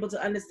 is unable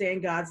to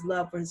understand God's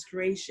love for his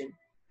creation.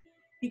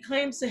 He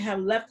claims to have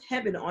left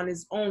heaven on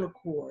his own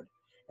accord,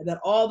 and that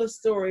all the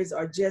stories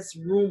are just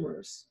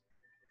rumors.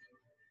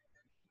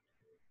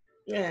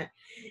 Yeah.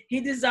 He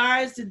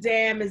desires to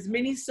damn as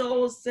many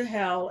souls to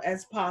hell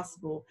as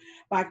possible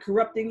by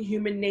corrupting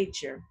human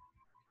nature.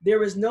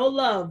 There is no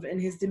love in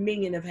his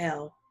dominion of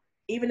hell,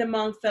 even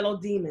among fellow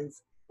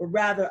demons, but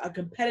rather a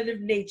competitive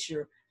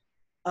nature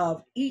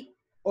of eat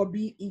or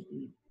be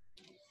eaten.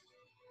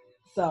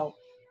 So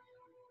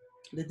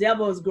the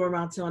devil is going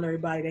around telling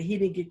everybody that he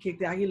didn't get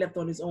kicked out. He left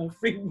on his own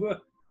free will.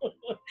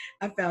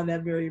 I found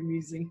that very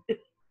amusing.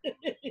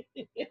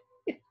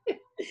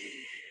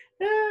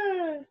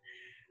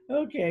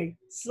 Okay,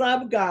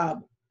 Slub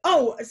Gob.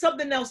 Oh,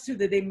 something else too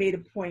that they made a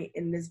point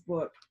in this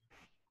book.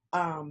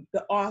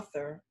 The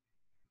author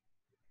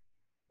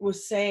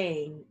was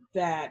saying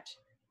that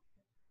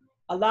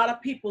a lot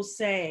of people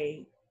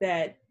say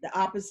that the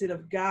opposite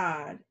of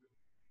God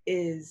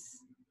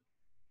is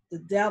the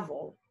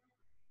devil.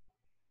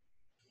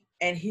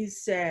 And he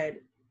said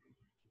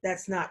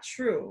that's not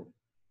true,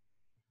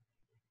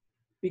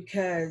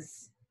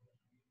 because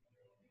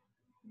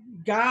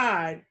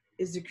God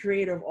is the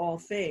creator of all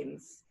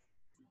things.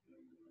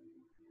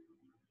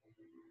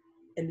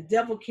 And the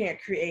devil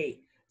can't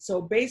create.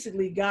 So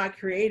basically, God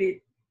created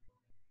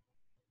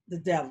the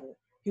devil.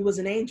 He was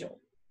an angel.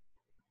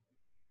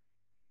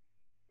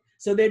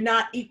 So they're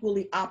not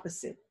equally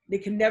opposite. They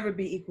can never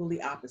be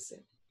equally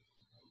opposite.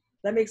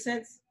 That makes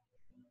sense?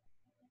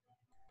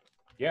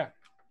 Yeah.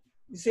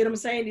 You see what I'm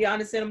saying? Do you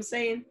understand what I'm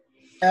saying?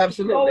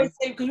 Absolutely.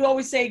 Because you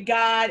always say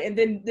God, and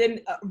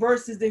then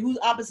versus who's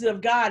opposite of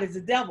God is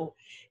the devil.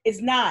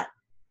 It's not.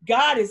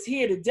 God is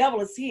here. The devil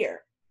is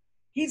here.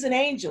 He's an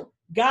angel.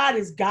 God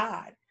is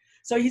God.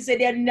 So he said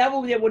they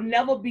will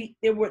never be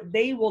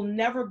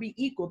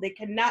equal. They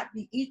cannot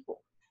be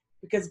equal,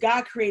 because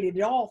God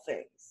created all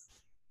things.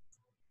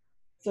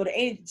 So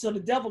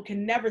the devil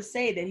can never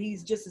say that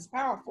he's just as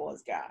powerful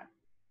as God.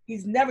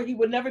 He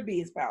will never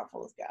be as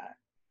powerful as God.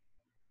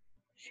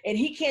 And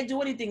he can't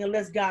do anything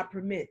unless God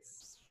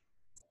permits.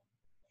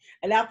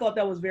 And I thought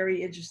that was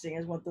very interesting. I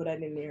just want to throw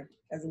that in there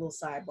as a little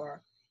sidebar.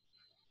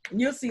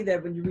 And you'll see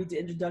that when you read the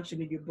introduction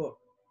of your book.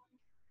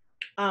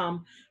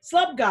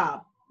 Slub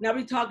Gob. Now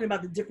we're talking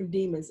about the different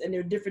demons and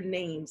their different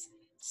names.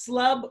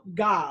 Slub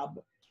Gob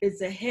is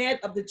the head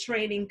of the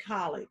training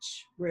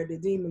college where the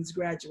demons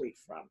graduate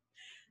from.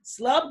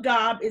 Slub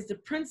Gob is the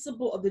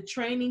principal of the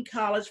training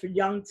college for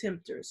young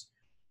tempters.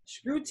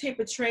 Screwtape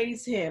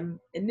portrays him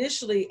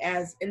initially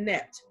as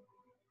inept,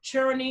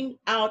 churning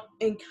out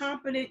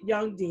incompetent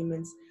young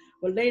demons,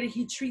 but later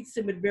he treats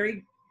them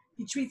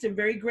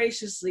very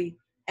graciously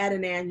at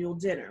an annual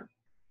dinner.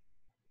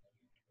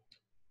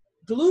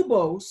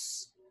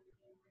 Glubos,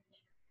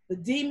 the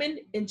demon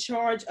in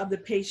charge of the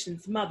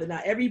patient's mother.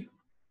 Now, every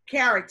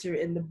character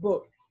in the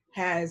book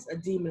has a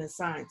demon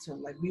assigned to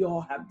him. Like we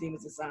all have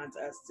demons assigned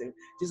to us too,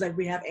 just like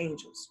we have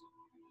angels.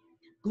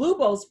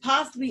 Glubos,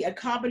 possibly a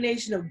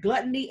combination of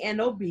gluttony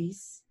and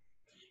obese,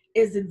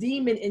 is the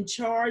demon in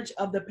charge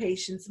of the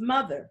patient's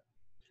mother.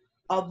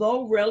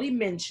 Although rarely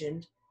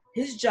mentioned,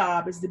 his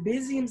job is to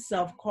busy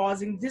himself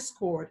causing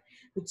discord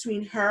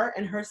between her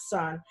and her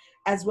son,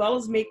 as well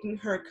as making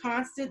her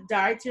constant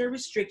dietary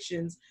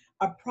restrictions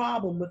a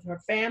problem with her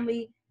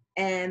family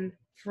and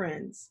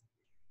friends.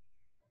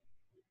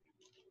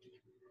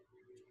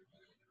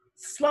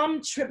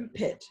 Slum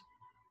Trimpet,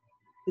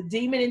 the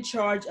demon in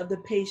charge of the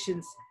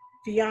patient's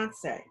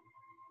fiance.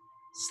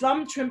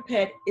 Slum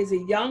Trimpet is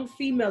a young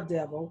female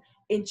devil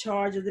in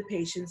charge of the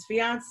patient's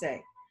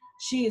fiance.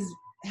 She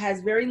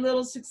has very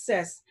little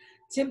success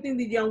tempting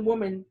the young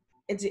woman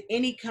into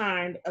any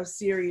kind of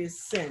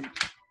serious sin.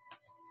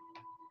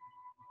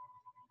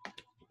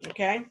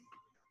 Okay?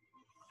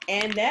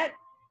 And that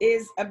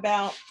is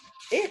about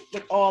it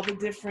with all the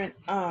different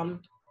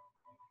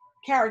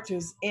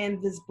characters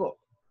in this book.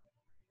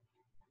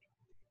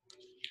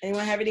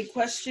 Anyone have any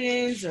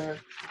questions or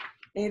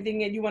anything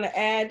that you want to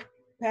add,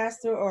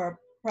 Pastor or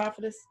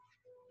Prophetess?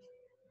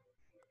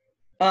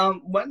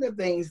 One of the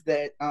things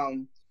that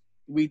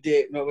we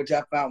did, which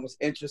I found was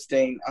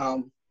interesting,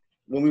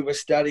 when we were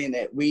studying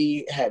it,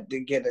 we had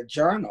to get a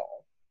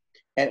journal.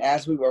 And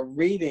as we were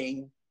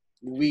reading,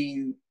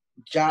 we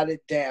jotted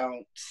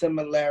down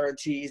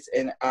similarities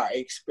in our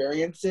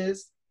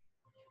experiences.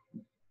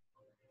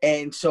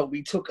 And so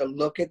we took a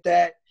look at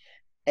that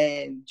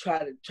and try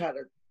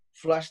to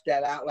flush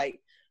that out. Like,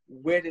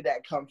 where did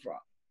that come from?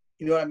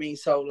 You know what I mean?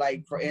 So,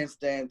 like, for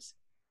instance,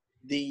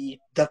 the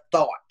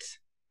thought.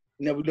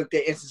 We looked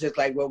at instances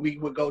like where we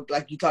would go,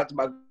 like you talked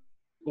about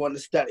going to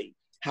study,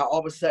 how all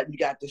of a sudden you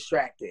got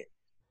distracted.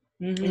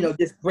 Mm-hmm.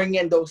 Just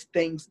bringing those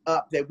things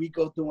up that we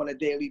go through on a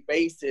daily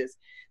basis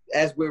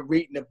as we're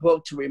reading the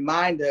book to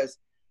remind us,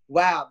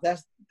 wow,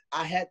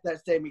 I had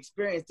that same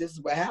experience. This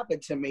is what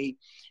happened to me,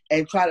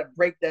 and try to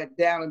break that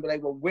down and be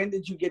like, well, when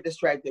did you get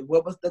distracted?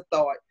 What was the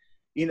thought?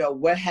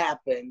 What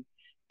happened?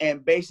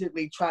 And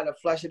basically try to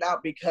flush it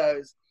out,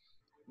 because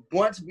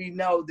once we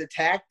know the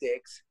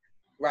tactics,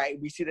 right?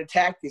 We see the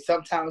tactics.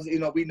 Sometimes,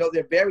 we know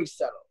they're very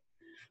subtle,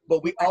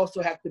 but we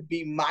also have to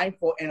be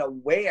mindful and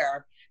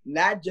aware,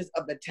 not just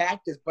of the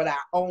tactics, but our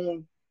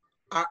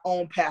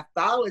own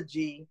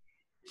pathology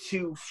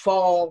to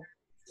fall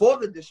for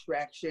the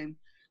distraction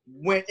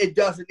when it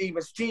doesn't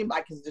even seem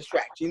like it's a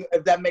distraction,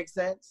 if that makes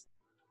sense.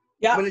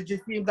 Yeah. When it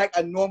just seems like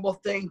a normal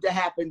thing to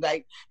happen,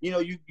 like,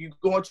 you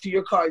go into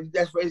your car,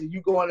 that's crazy,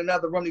 you go in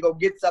another room to go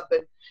get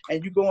something,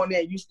 and you go in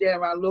there, you stand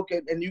around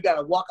looking, and you got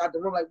to walk out the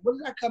room like, what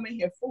did I come in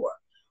here for?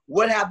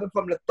 What happened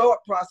from the thought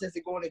process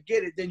of going to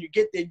get it? Then you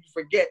get there, you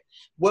forget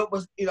what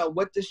was,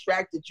 what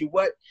distracted you,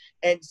 what.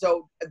 And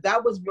so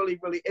that was really,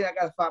 really, and I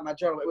got to find my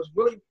journal. It was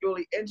really,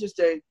 really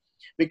interesting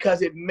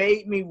because it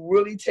made me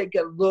really take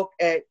a look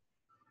at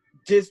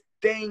just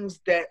things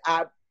that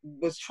I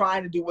was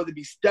trying to do, whether it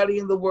be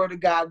studying the word of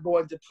God,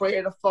 going to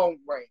prayer, the phone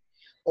ring,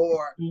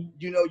 or,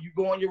 you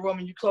go in your room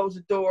and you close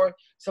the door,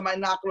 somebody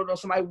knock on the door,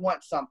 somebody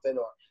wants something,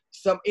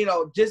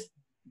 or just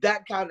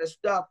that kind of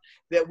stuff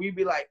that we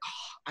be like,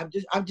 oh,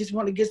 I just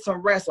want to get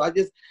some rest. So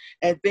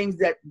and things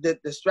that the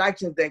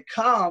distractions that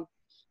come,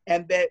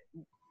 and that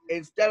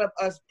instead of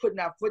us putting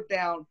our foot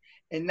down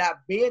and not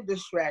being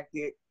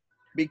distracted,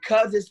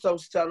 because it's so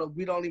subtle,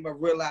 we don't even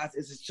realize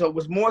it's so. It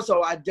was more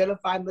so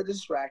identifying the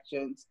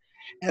distractions,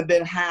 and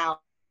then how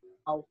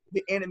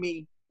the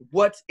enemy,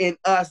 what's in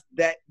us,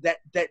 that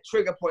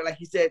trigger point. Like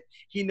he said,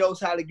 he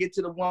knows how to get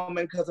to the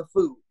woman because of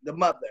food, the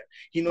mother.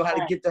 He knows how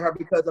to get to her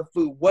because of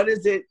food. What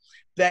is it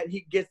that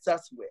he gets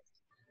us with?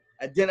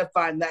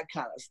 Identifying that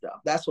kind of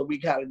stuff. That's what we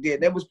kind of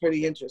did. That was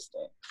pretty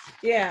interesting.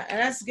 Yeah, and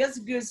that's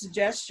a good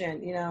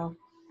suggestion.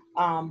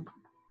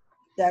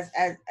 That's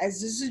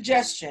as a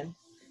suggestion.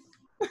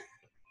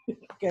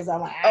 Because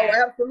I'm like, oh,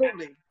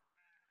 absolutely.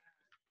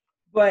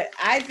 But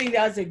I think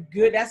that's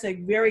a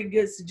very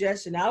good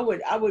suggestion. I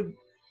would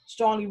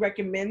strongly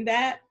recommend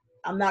that.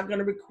 I'm not going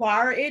to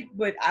require it,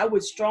 but I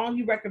would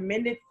strongly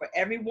recommend it for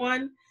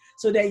everyone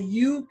so that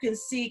you can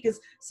see,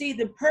 because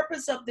the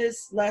purpose of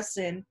this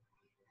lesson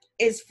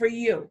is for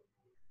you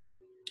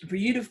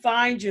to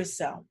find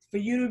yourself, for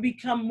you to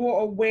become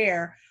more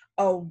aware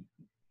of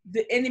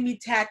the enemy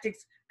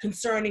tactics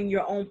concerning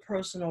your own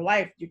personal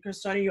life,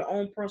 concerning your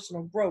own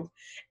personal growth.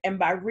 And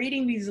by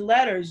reading these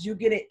letters, you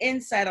get an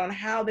insight on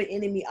how the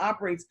enemy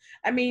operates.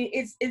 I mean,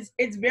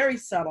 it's very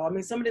subtle. I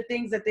mean, some of the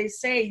things that they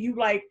say, you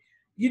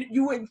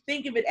wouldn't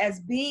think of it as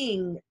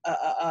being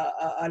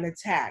an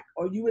attack,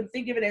 or you wouldn't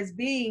think of it as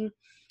being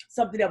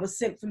something that was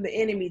sent from the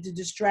enemy to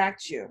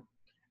distract you.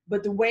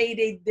 But the way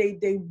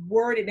they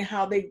word it and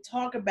how they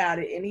talk about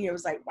it in here,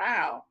 was like,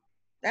 wow,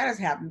 that has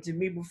happened to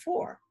me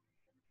before.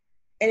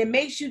 And it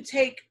makes you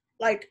take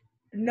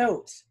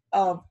notes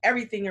of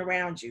everything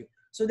around you,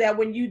 so that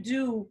when you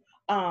do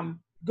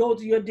go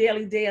to your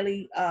daily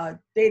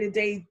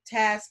day-to-day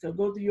task, or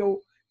go through your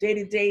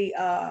day-to-day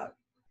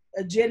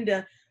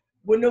agenda,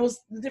 when those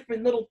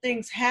different little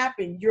things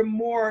happen, you're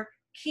more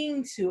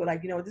keen to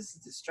it. This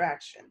is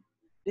distraction.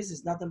 This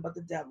is nothing but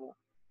the devil.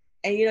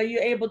 And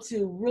you're able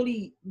to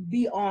really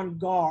be on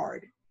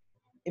guard.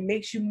 It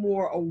makes you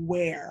more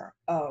aware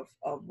of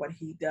what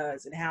he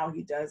does and how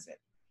he does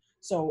it.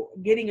 So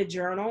getting a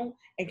journal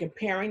and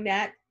comparing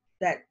that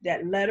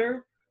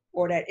letter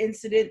or that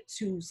incident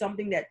to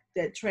something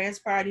that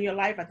transpired in your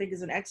life, I think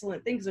is an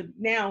excellent thing. So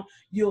now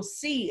you'll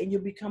see and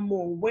you'll become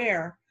more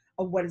aware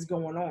of what is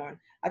going on.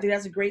 I think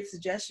that's a great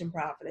suggestion,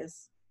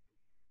 Prophetess.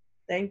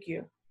 Thank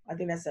you. I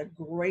think that's a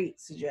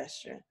great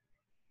suggestion.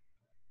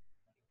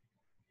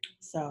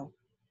 So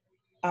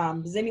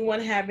does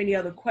anyone have any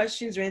other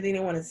questions or anything they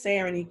want to say,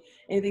 or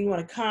anything you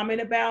want to comment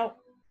about?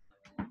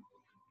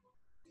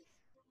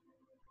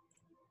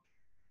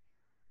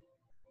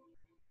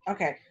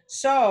 Okay,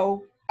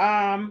 so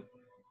let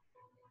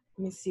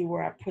me see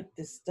where I put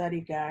the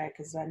study guide,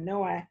 because I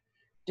know I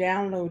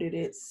downloaded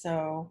it.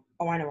 So,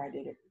 I know I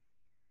did it.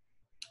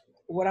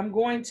 What I'm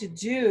going to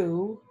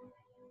do,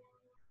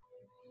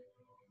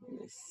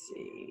 let me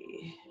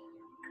see.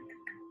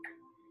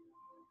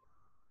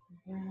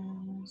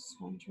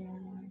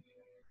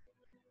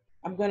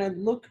 I'm going to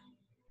look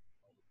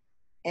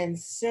and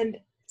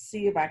see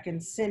if I can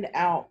send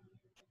out.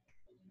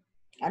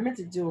 I meant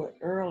to do it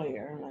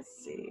earlier. Let's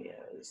see,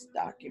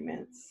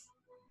 documents.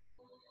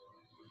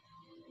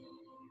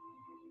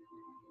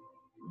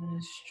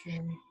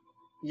 Ministry.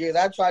 Yes,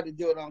 I tried to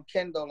do it on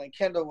Kindle, and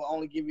Kindle will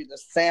only give you the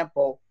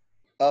sample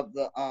of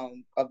the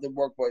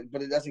workbook,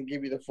 but it doesn't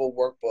give you the full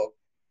workbook,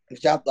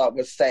 which I thought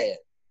was sad.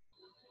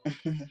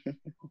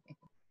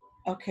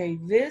 Okay,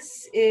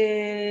 this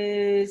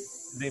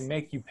is. They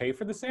make you pay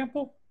for the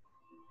sample?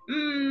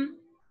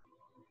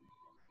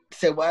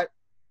 Say what?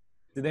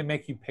 Did they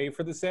make you pay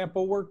for the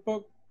sample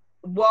workbook?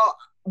 Well,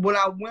 when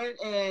I went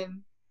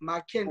in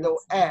my Kindle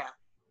app,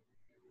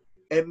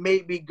 it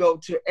made me go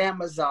to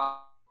Amazon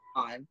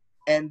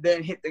and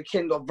then hit the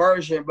Kindle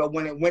version. But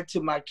when it went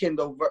to my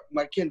Kindle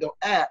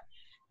app,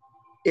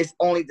 it's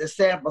only the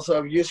sample.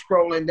 So if you're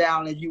scrolling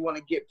down and you want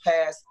to get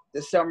past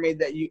the summary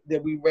that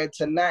we read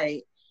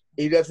tonight,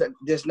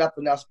 there's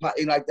nothing else.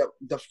 Like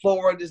the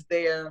forward is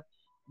there,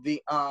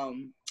 the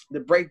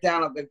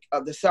breakdown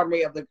of the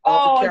summary of the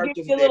Oh, give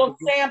characters you a there, little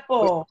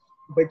sample.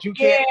 but you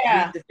can't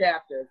Yeah. read the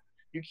chapters.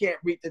 You can't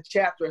read the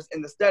chapters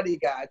in the study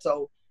guide.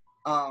 So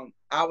I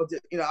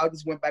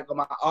just went back on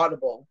my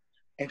Audible,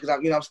 and because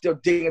I'm still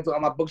digging through all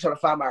my books trying to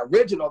find my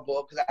original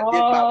book, because I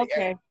did buy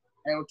the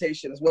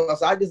annotation as well.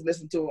 So I just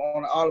listened to it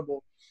on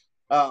Audible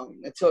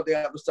until the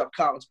other stuff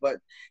comes. But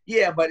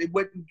it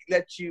wouldn't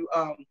let you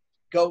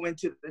go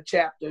into the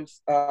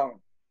chapters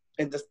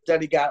in the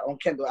study guide on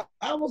Kindle.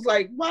 I was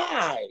like,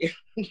 why?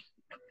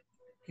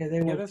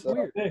 That's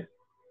weird.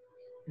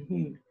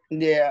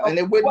 Yeah, and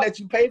it wouldn't let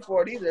you pay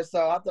for it either,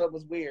 so I thought it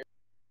was weird.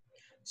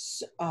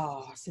 It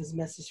says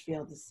message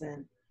failed to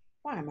send.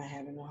 Why am I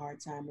having a hard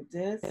time with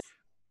this?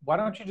 Why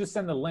don't you just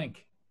send the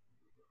link?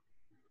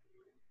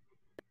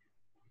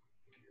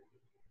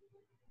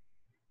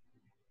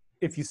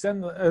 If you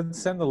send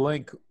the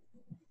link,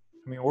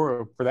 I mean,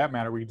 or for that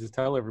matter, we just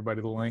tell everybody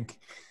the link.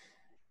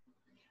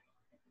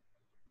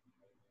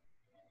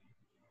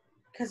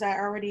 Because I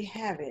already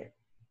have it.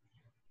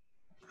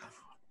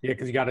 Yeah,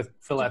 because you got to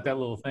fill out that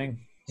little thing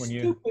when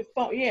Stupid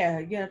phone. Yeah,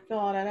 you got to fill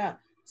all that out.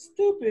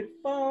 Stupid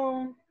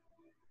phone.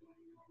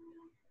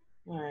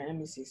 All right, let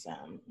me see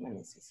something.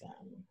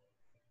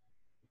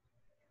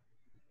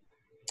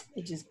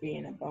 It just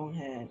being a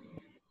bonehead.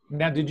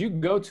 Now, did you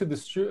go to the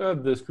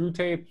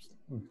Screwtape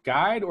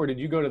guide, or did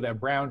you go to that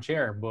brown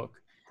chair book?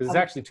 Because it's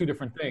actually two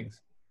different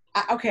things.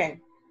 Okay.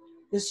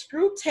 The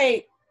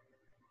Screwtape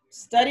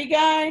study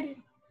guide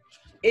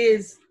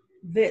is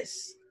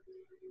this.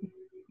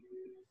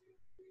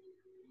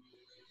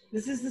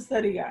 This is the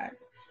study guide.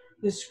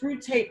 The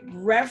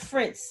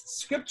Screwtape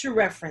scripture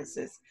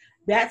references.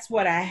 That's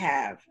what I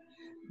have.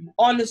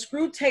 On the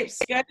Screwtape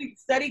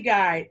study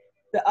guide,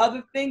 the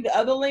other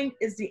link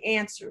is the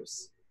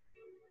answers.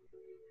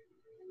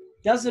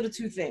 Those are the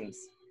two things.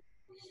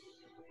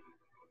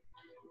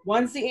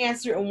 One's the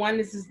answer and one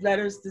is his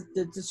letters,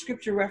 the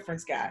scripture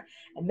reference guide.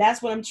 And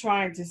that's what I'm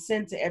trying to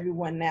send to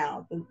everyone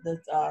now,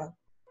 the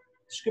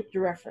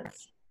scripture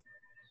reference.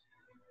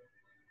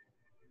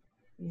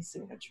 Let me see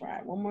if I try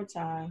it one more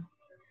time.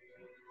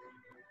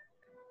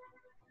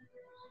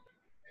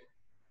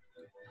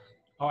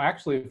 Oh,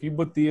 actually, if you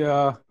put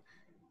the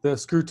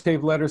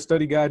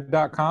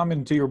screwtapeletterstudyguide.com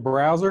into your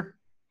browser,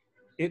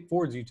 it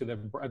forwards you to the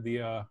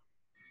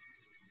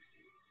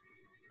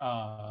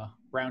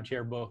brown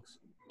chair books.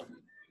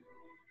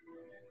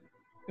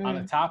 On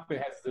the top, it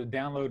has the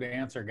download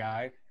answer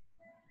guide.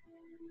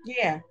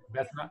 Yeah.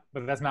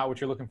 That's not what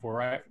you're looking for,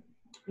 right?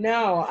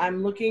 No,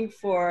 I'm looking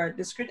for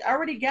the script. I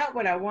already got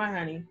what I want,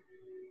 honey.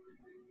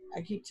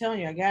 I keep telling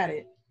you, I got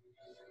it.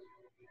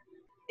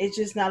 It's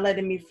just not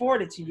letting me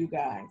forward it to you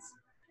guys.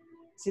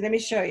 See, let me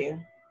show you.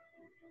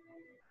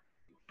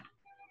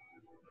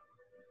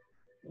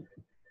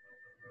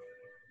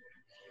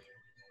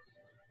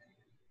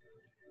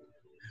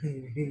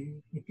 I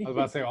was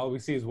about to say, all we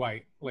see is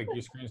white. Like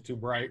your screen's too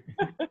bright.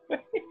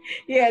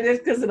 Yeah, that's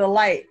because of the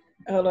light.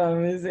 Hold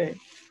on, is it?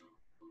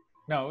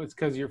 No, it's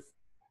because you're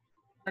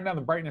turning down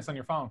the brightness on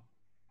your phone.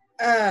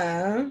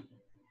 Well,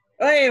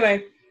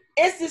 anyway,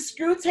 it's the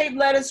Screwtape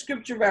letter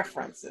scripture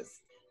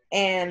references.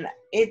 And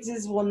it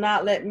just will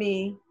not let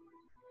me,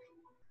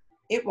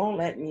 it won't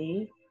let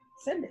me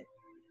send it.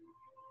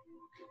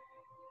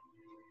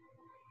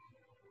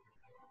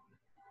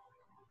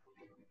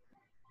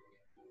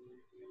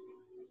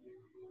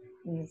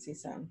 Let me see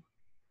something.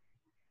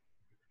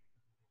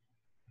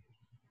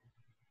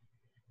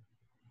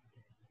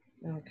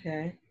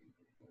 Okay.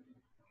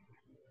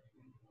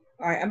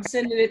 All right, I'm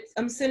sending an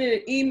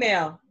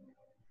email.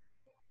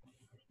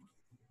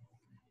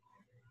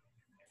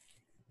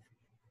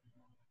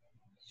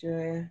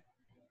 Sure.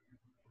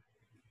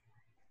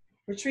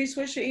 Patrice,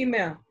 what's your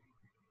email?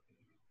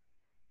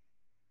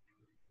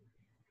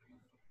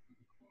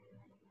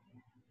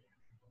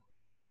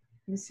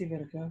 Let me see if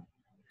it'll go.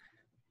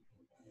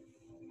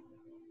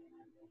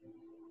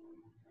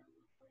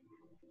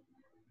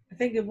 I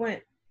think it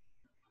went.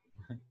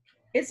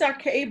 It's our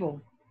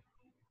cable.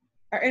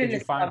 Our internet. Did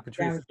you find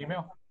Patrice's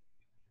email?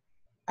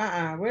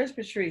 Where's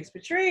Patrice?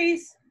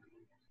 Patrice.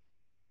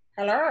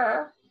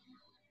 Hello.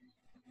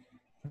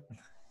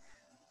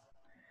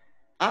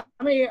 I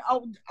mean,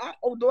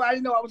 although I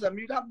didn't know I was on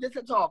mute, I'm just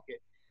talking.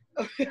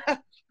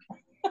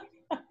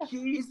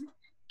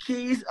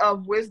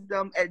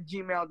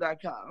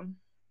 keysofwisdom@gmail.com.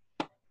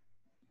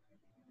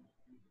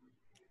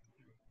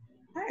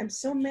 I am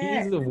so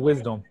mad. Keys of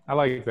wisdom. I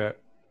like that.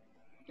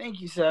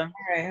 Thank you, sir. All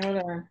right, hold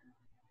on.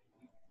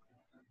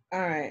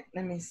 All right,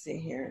 let me see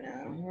here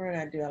now. Where did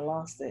I do? I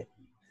lost it.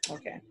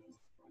 Okay.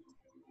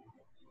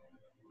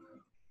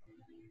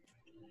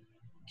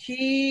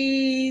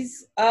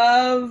 Keys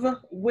of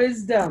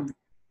Wisdom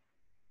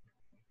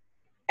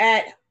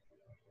at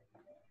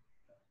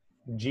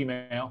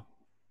Gmail.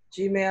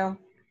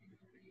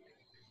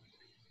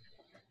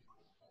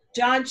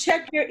 John,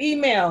 check your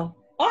email.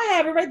 Oh, I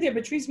have it right there,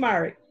 Patrice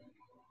Myrick.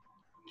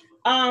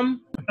 Kyle,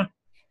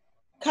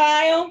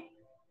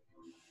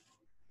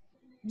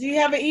 do you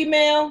have an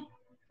email?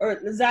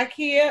 Or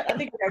Zakia? I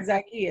think we got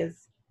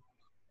Zakia's.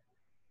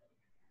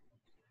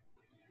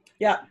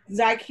 Yeah,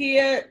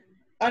 Zakia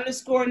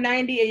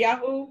 _90 at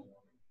Yahoo.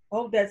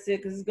 Hope that's it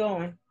because it's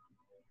going.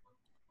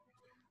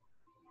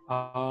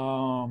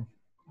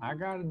 I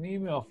got an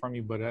email from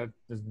you, but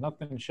there's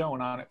nothing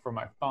showing on it for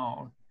my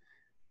phone.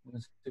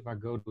 Let's see if I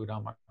go to it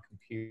on my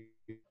computer.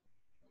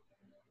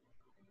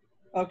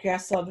 Okay, I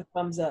saw the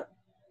thumbs up.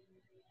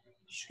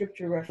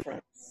 Scripture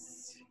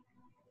reference.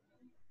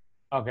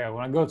 Okay,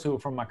 when I go to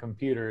it from my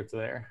computer, it's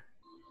there.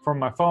 From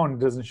my phone, it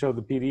doesn't show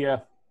the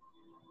PDF.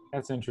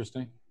 That's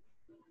interesting.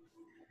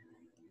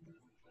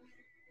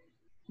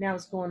 Now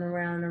it's going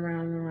around,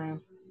 around, around.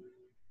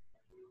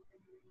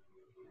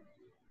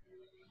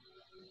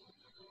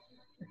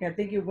 Okay, I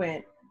think it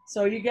went.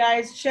 So you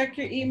guys check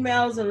your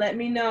emails and let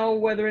me know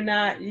whether or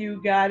not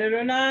you got it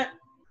or not.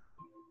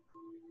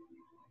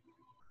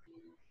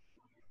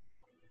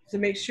 To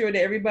make sure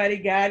that everybody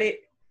got it.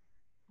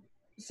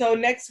 So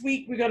next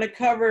week we're gonna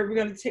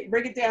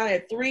break it down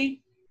at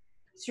three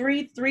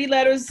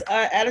letters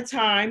at a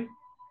time.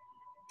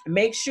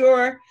 Make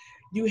sure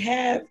you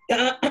have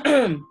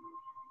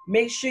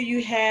make sure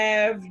you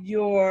have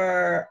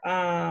your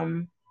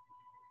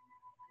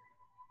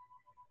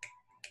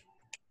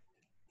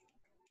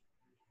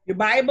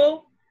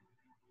Bible,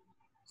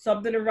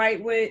 something to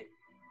write with,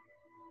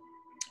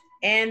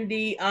 and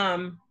the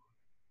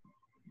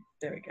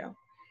there we go,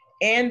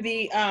 and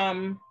the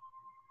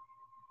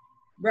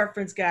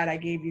reference guide I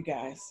gave you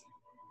guys.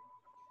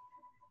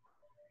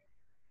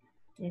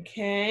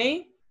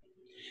 Okay.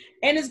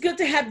 And it's good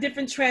to have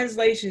different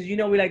translations. You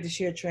know, we like to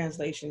share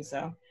translations.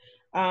 So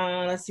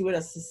let's see what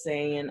else is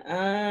saying.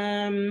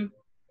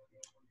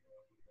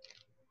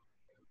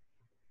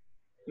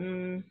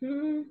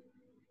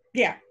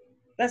 Yeah,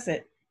 that's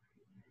it.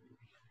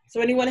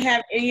 So anyone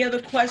have any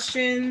other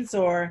questions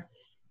or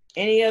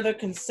any other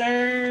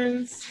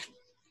concerns,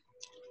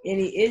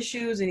 any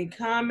issues, any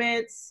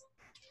comments?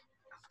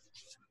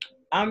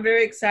 I'm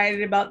very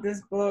excited about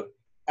this book.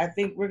 I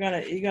think you're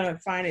gonna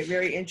find it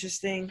very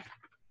interesting.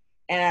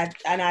 And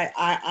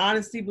I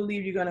honestly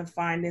believe you're gonna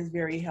find this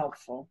very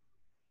helpful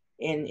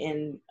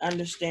in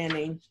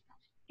understanding,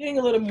 getting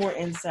a little more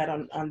insight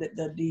on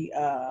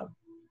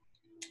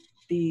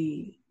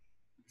the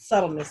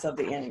subtleness of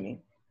the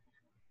enemy.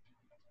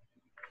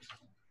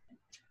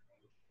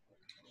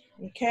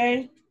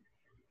 Okay.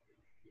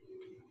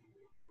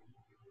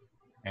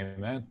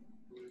 Amen.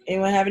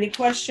 Anyone have any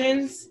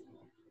questions?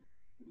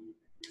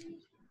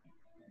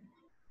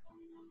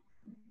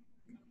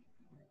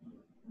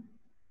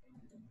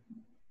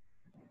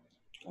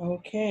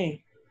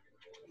 Okay.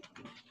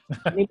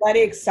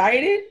 Anybody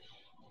excited?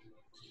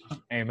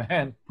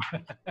 Amen.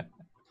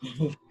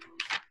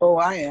 Oh,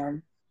 I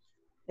am.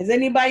 Does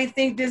anybody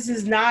think this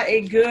is not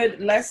a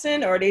good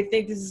lesson, or they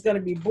think this is going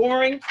to be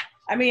boring?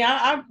 I mean,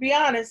 I'll be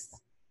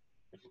honest.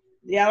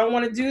 Yeah, I don't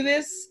want to do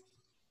this.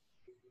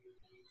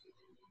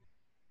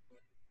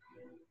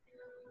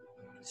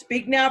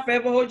 Speak now,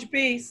 forever hold your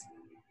peace.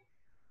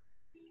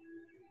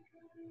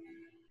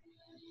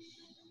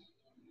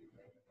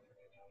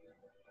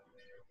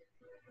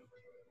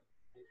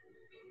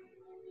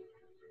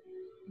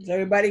 Is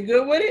everybody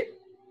good with it?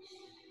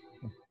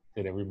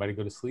 Did everybody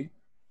go to sleep?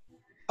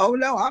 Oh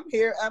no, I'm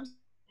here.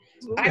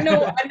 I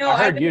know. I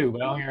heard you,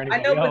 but I don't hear I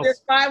anybody know, but else.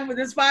 there's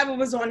five of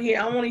us on here.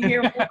 I want to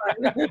hear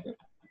one.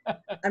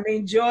 I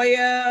mean,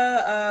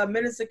 Joya,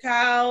 Minister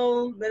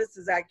Kyle,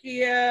 Minister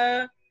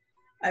Zakia.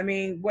 I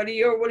mean, what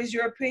is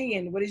your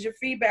opinion? What is your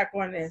feedback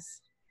on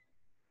this?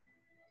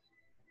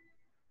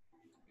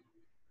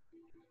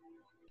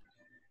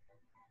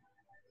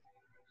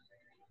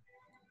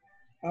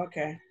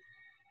 Okay.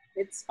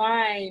 It's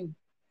fine.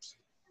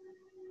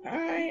 All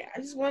right. I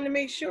just wanted to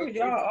make sure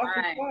y'all are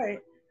awfully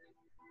quiet.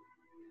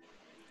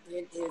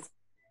 It is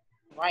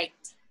right.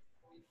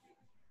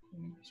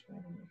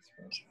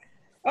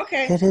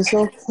 Okay. It is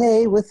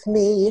okay with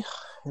me,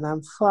 and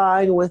I'm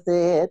fine with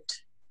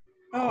it.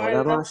 Oh, I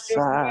love your voice.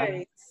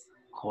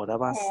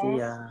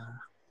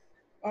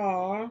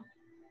 Aw.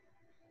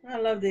 I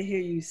love to hear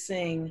you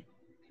sing.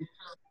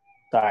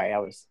 Sorry, I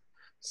was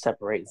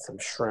separating some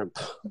shrimp.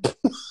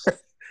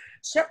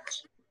 Sure.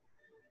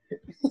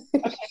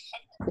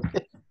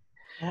 Okay.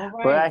 All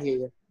right. But I hear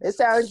you. It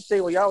sounds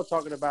interesting when y'all were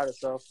talking about it,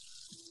 so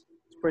it's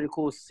pretty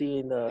cool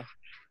seeing the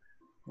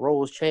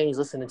roles change,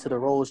 listening to the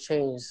roles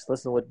change,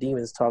 listening to what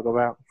demons talk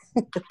about.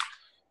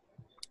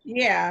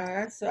 Yeah,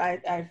 that's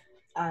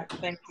I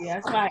thank you.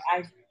 That's why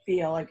I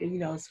feel like,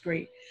 it's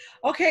great.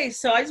 Okay,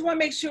 so I just want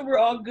to make sure we're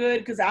all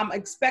good because I'm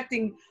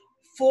expecting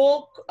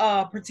full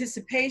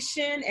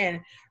participation and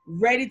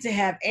ready to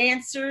have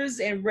answers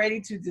and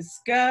ready to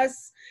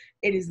discuss.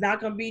 It is not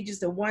going to be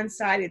just a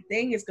one-sided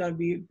thing. It's going to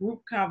be a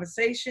group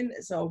conversation.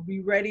 So be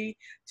ready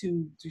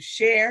to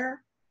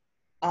share,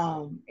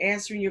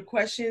 answering your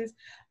questions.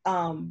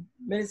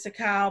 Minister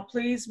Kyle,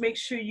 please make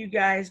sure you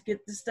guys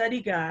get the study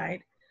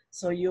guide.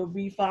 So you'll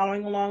be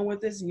following along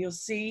with us and you'll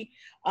see,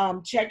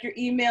 check your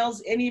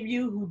emails. Any of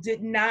you who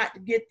did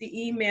not get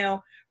the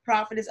email,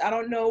 Prophetess, I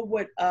don't know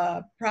what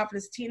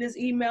Prophetess Tina's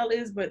email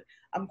is, but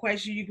I'm quite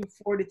sure you can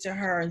forward it to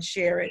her and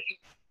share it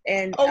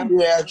And Oh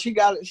yeah, she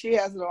got it. She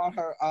has it on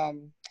her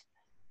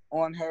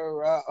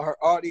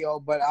audio,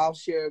 but I'll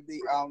share the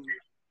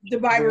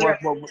Bible,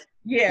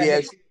 yeah,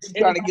 she's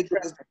trying to get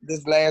to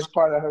this last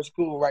part of her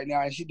school right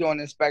now, and she's doing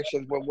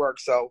inspections with work.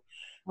 So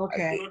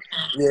okay,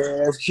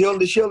 yeah, she'll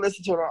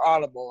listen to her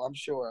Audible, I'm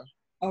sure.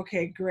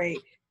 Okay,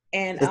 great.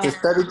 And It's a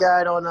study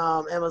guide on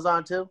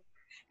Amazon too.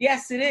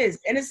 Yes, it is,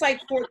 and it's like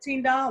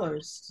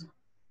 $14.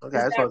 Okay,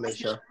 I just want to make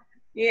sure.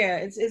 Yeah,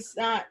 it's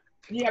not.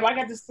 Yeah, but I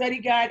got the study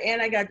guide,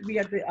 and we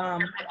got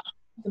the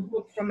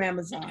book from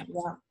Amazon.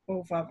 Yeah,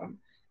 both of them.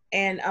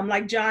 And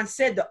like John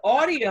said, the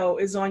audio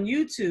is on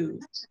YouTube,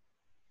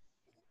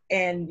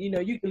 and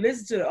you can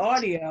listen to the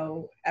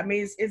audio. I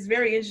mean, it's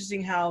very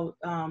interesting how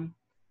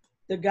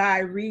the guy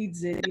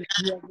reads it.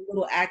 He has a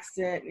little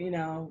accent.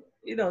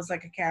 It's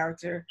like a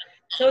character.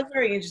 So it's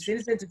very interesting.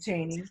 It's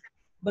entertaining,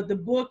 but the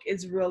book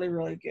is really,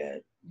 really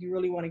good. You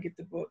really want to get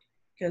the book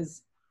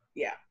because,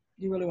 yeah,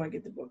 you really want to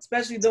get the book,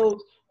 especially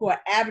those who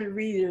are avid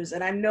readers.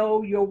 And I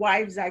know your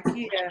wife,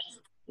 Zakia,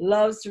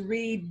 loves to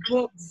read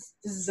books.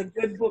 This is a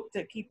good book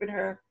to keep in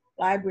her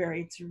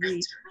library to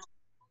read.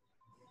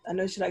 I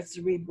know she likes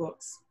to read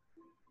books.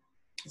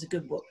 It's a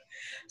good book.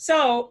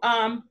 So,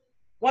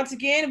 once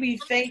again, we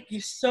thank you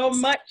so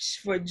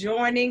much for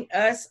joining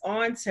us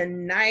on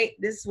tonight.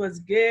 This was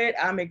good.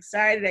 I'm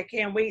excited. I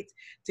can't wait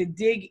to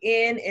dig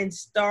in and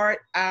start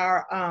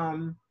our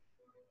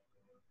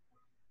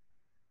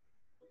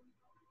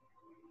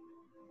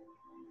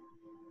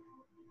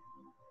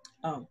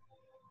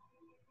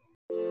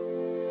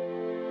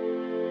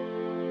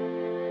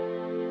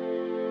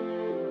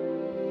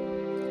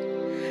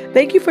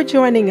Thank you for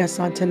joining us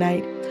on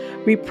tonight.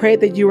 We pray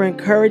that you are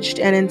encouraged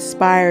and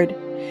inspired.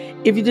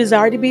 If you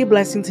desire to be a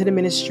blessing to the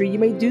ministry, you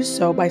may do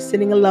so by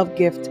sending a love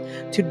gift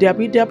to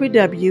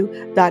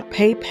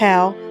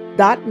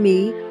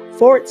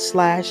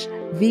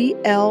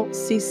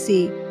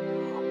www.paypal.me/VLCC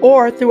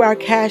or through our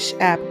Cash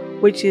App,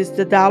 which is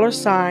the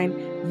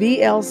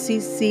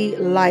 $VLCC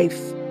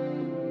Life.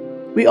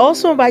 We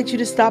also invite you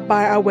to stop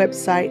by our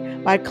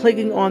website by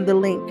clicking on the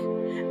link.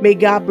 May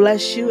God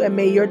bless you and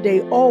may your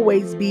day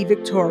always be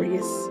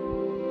victorious.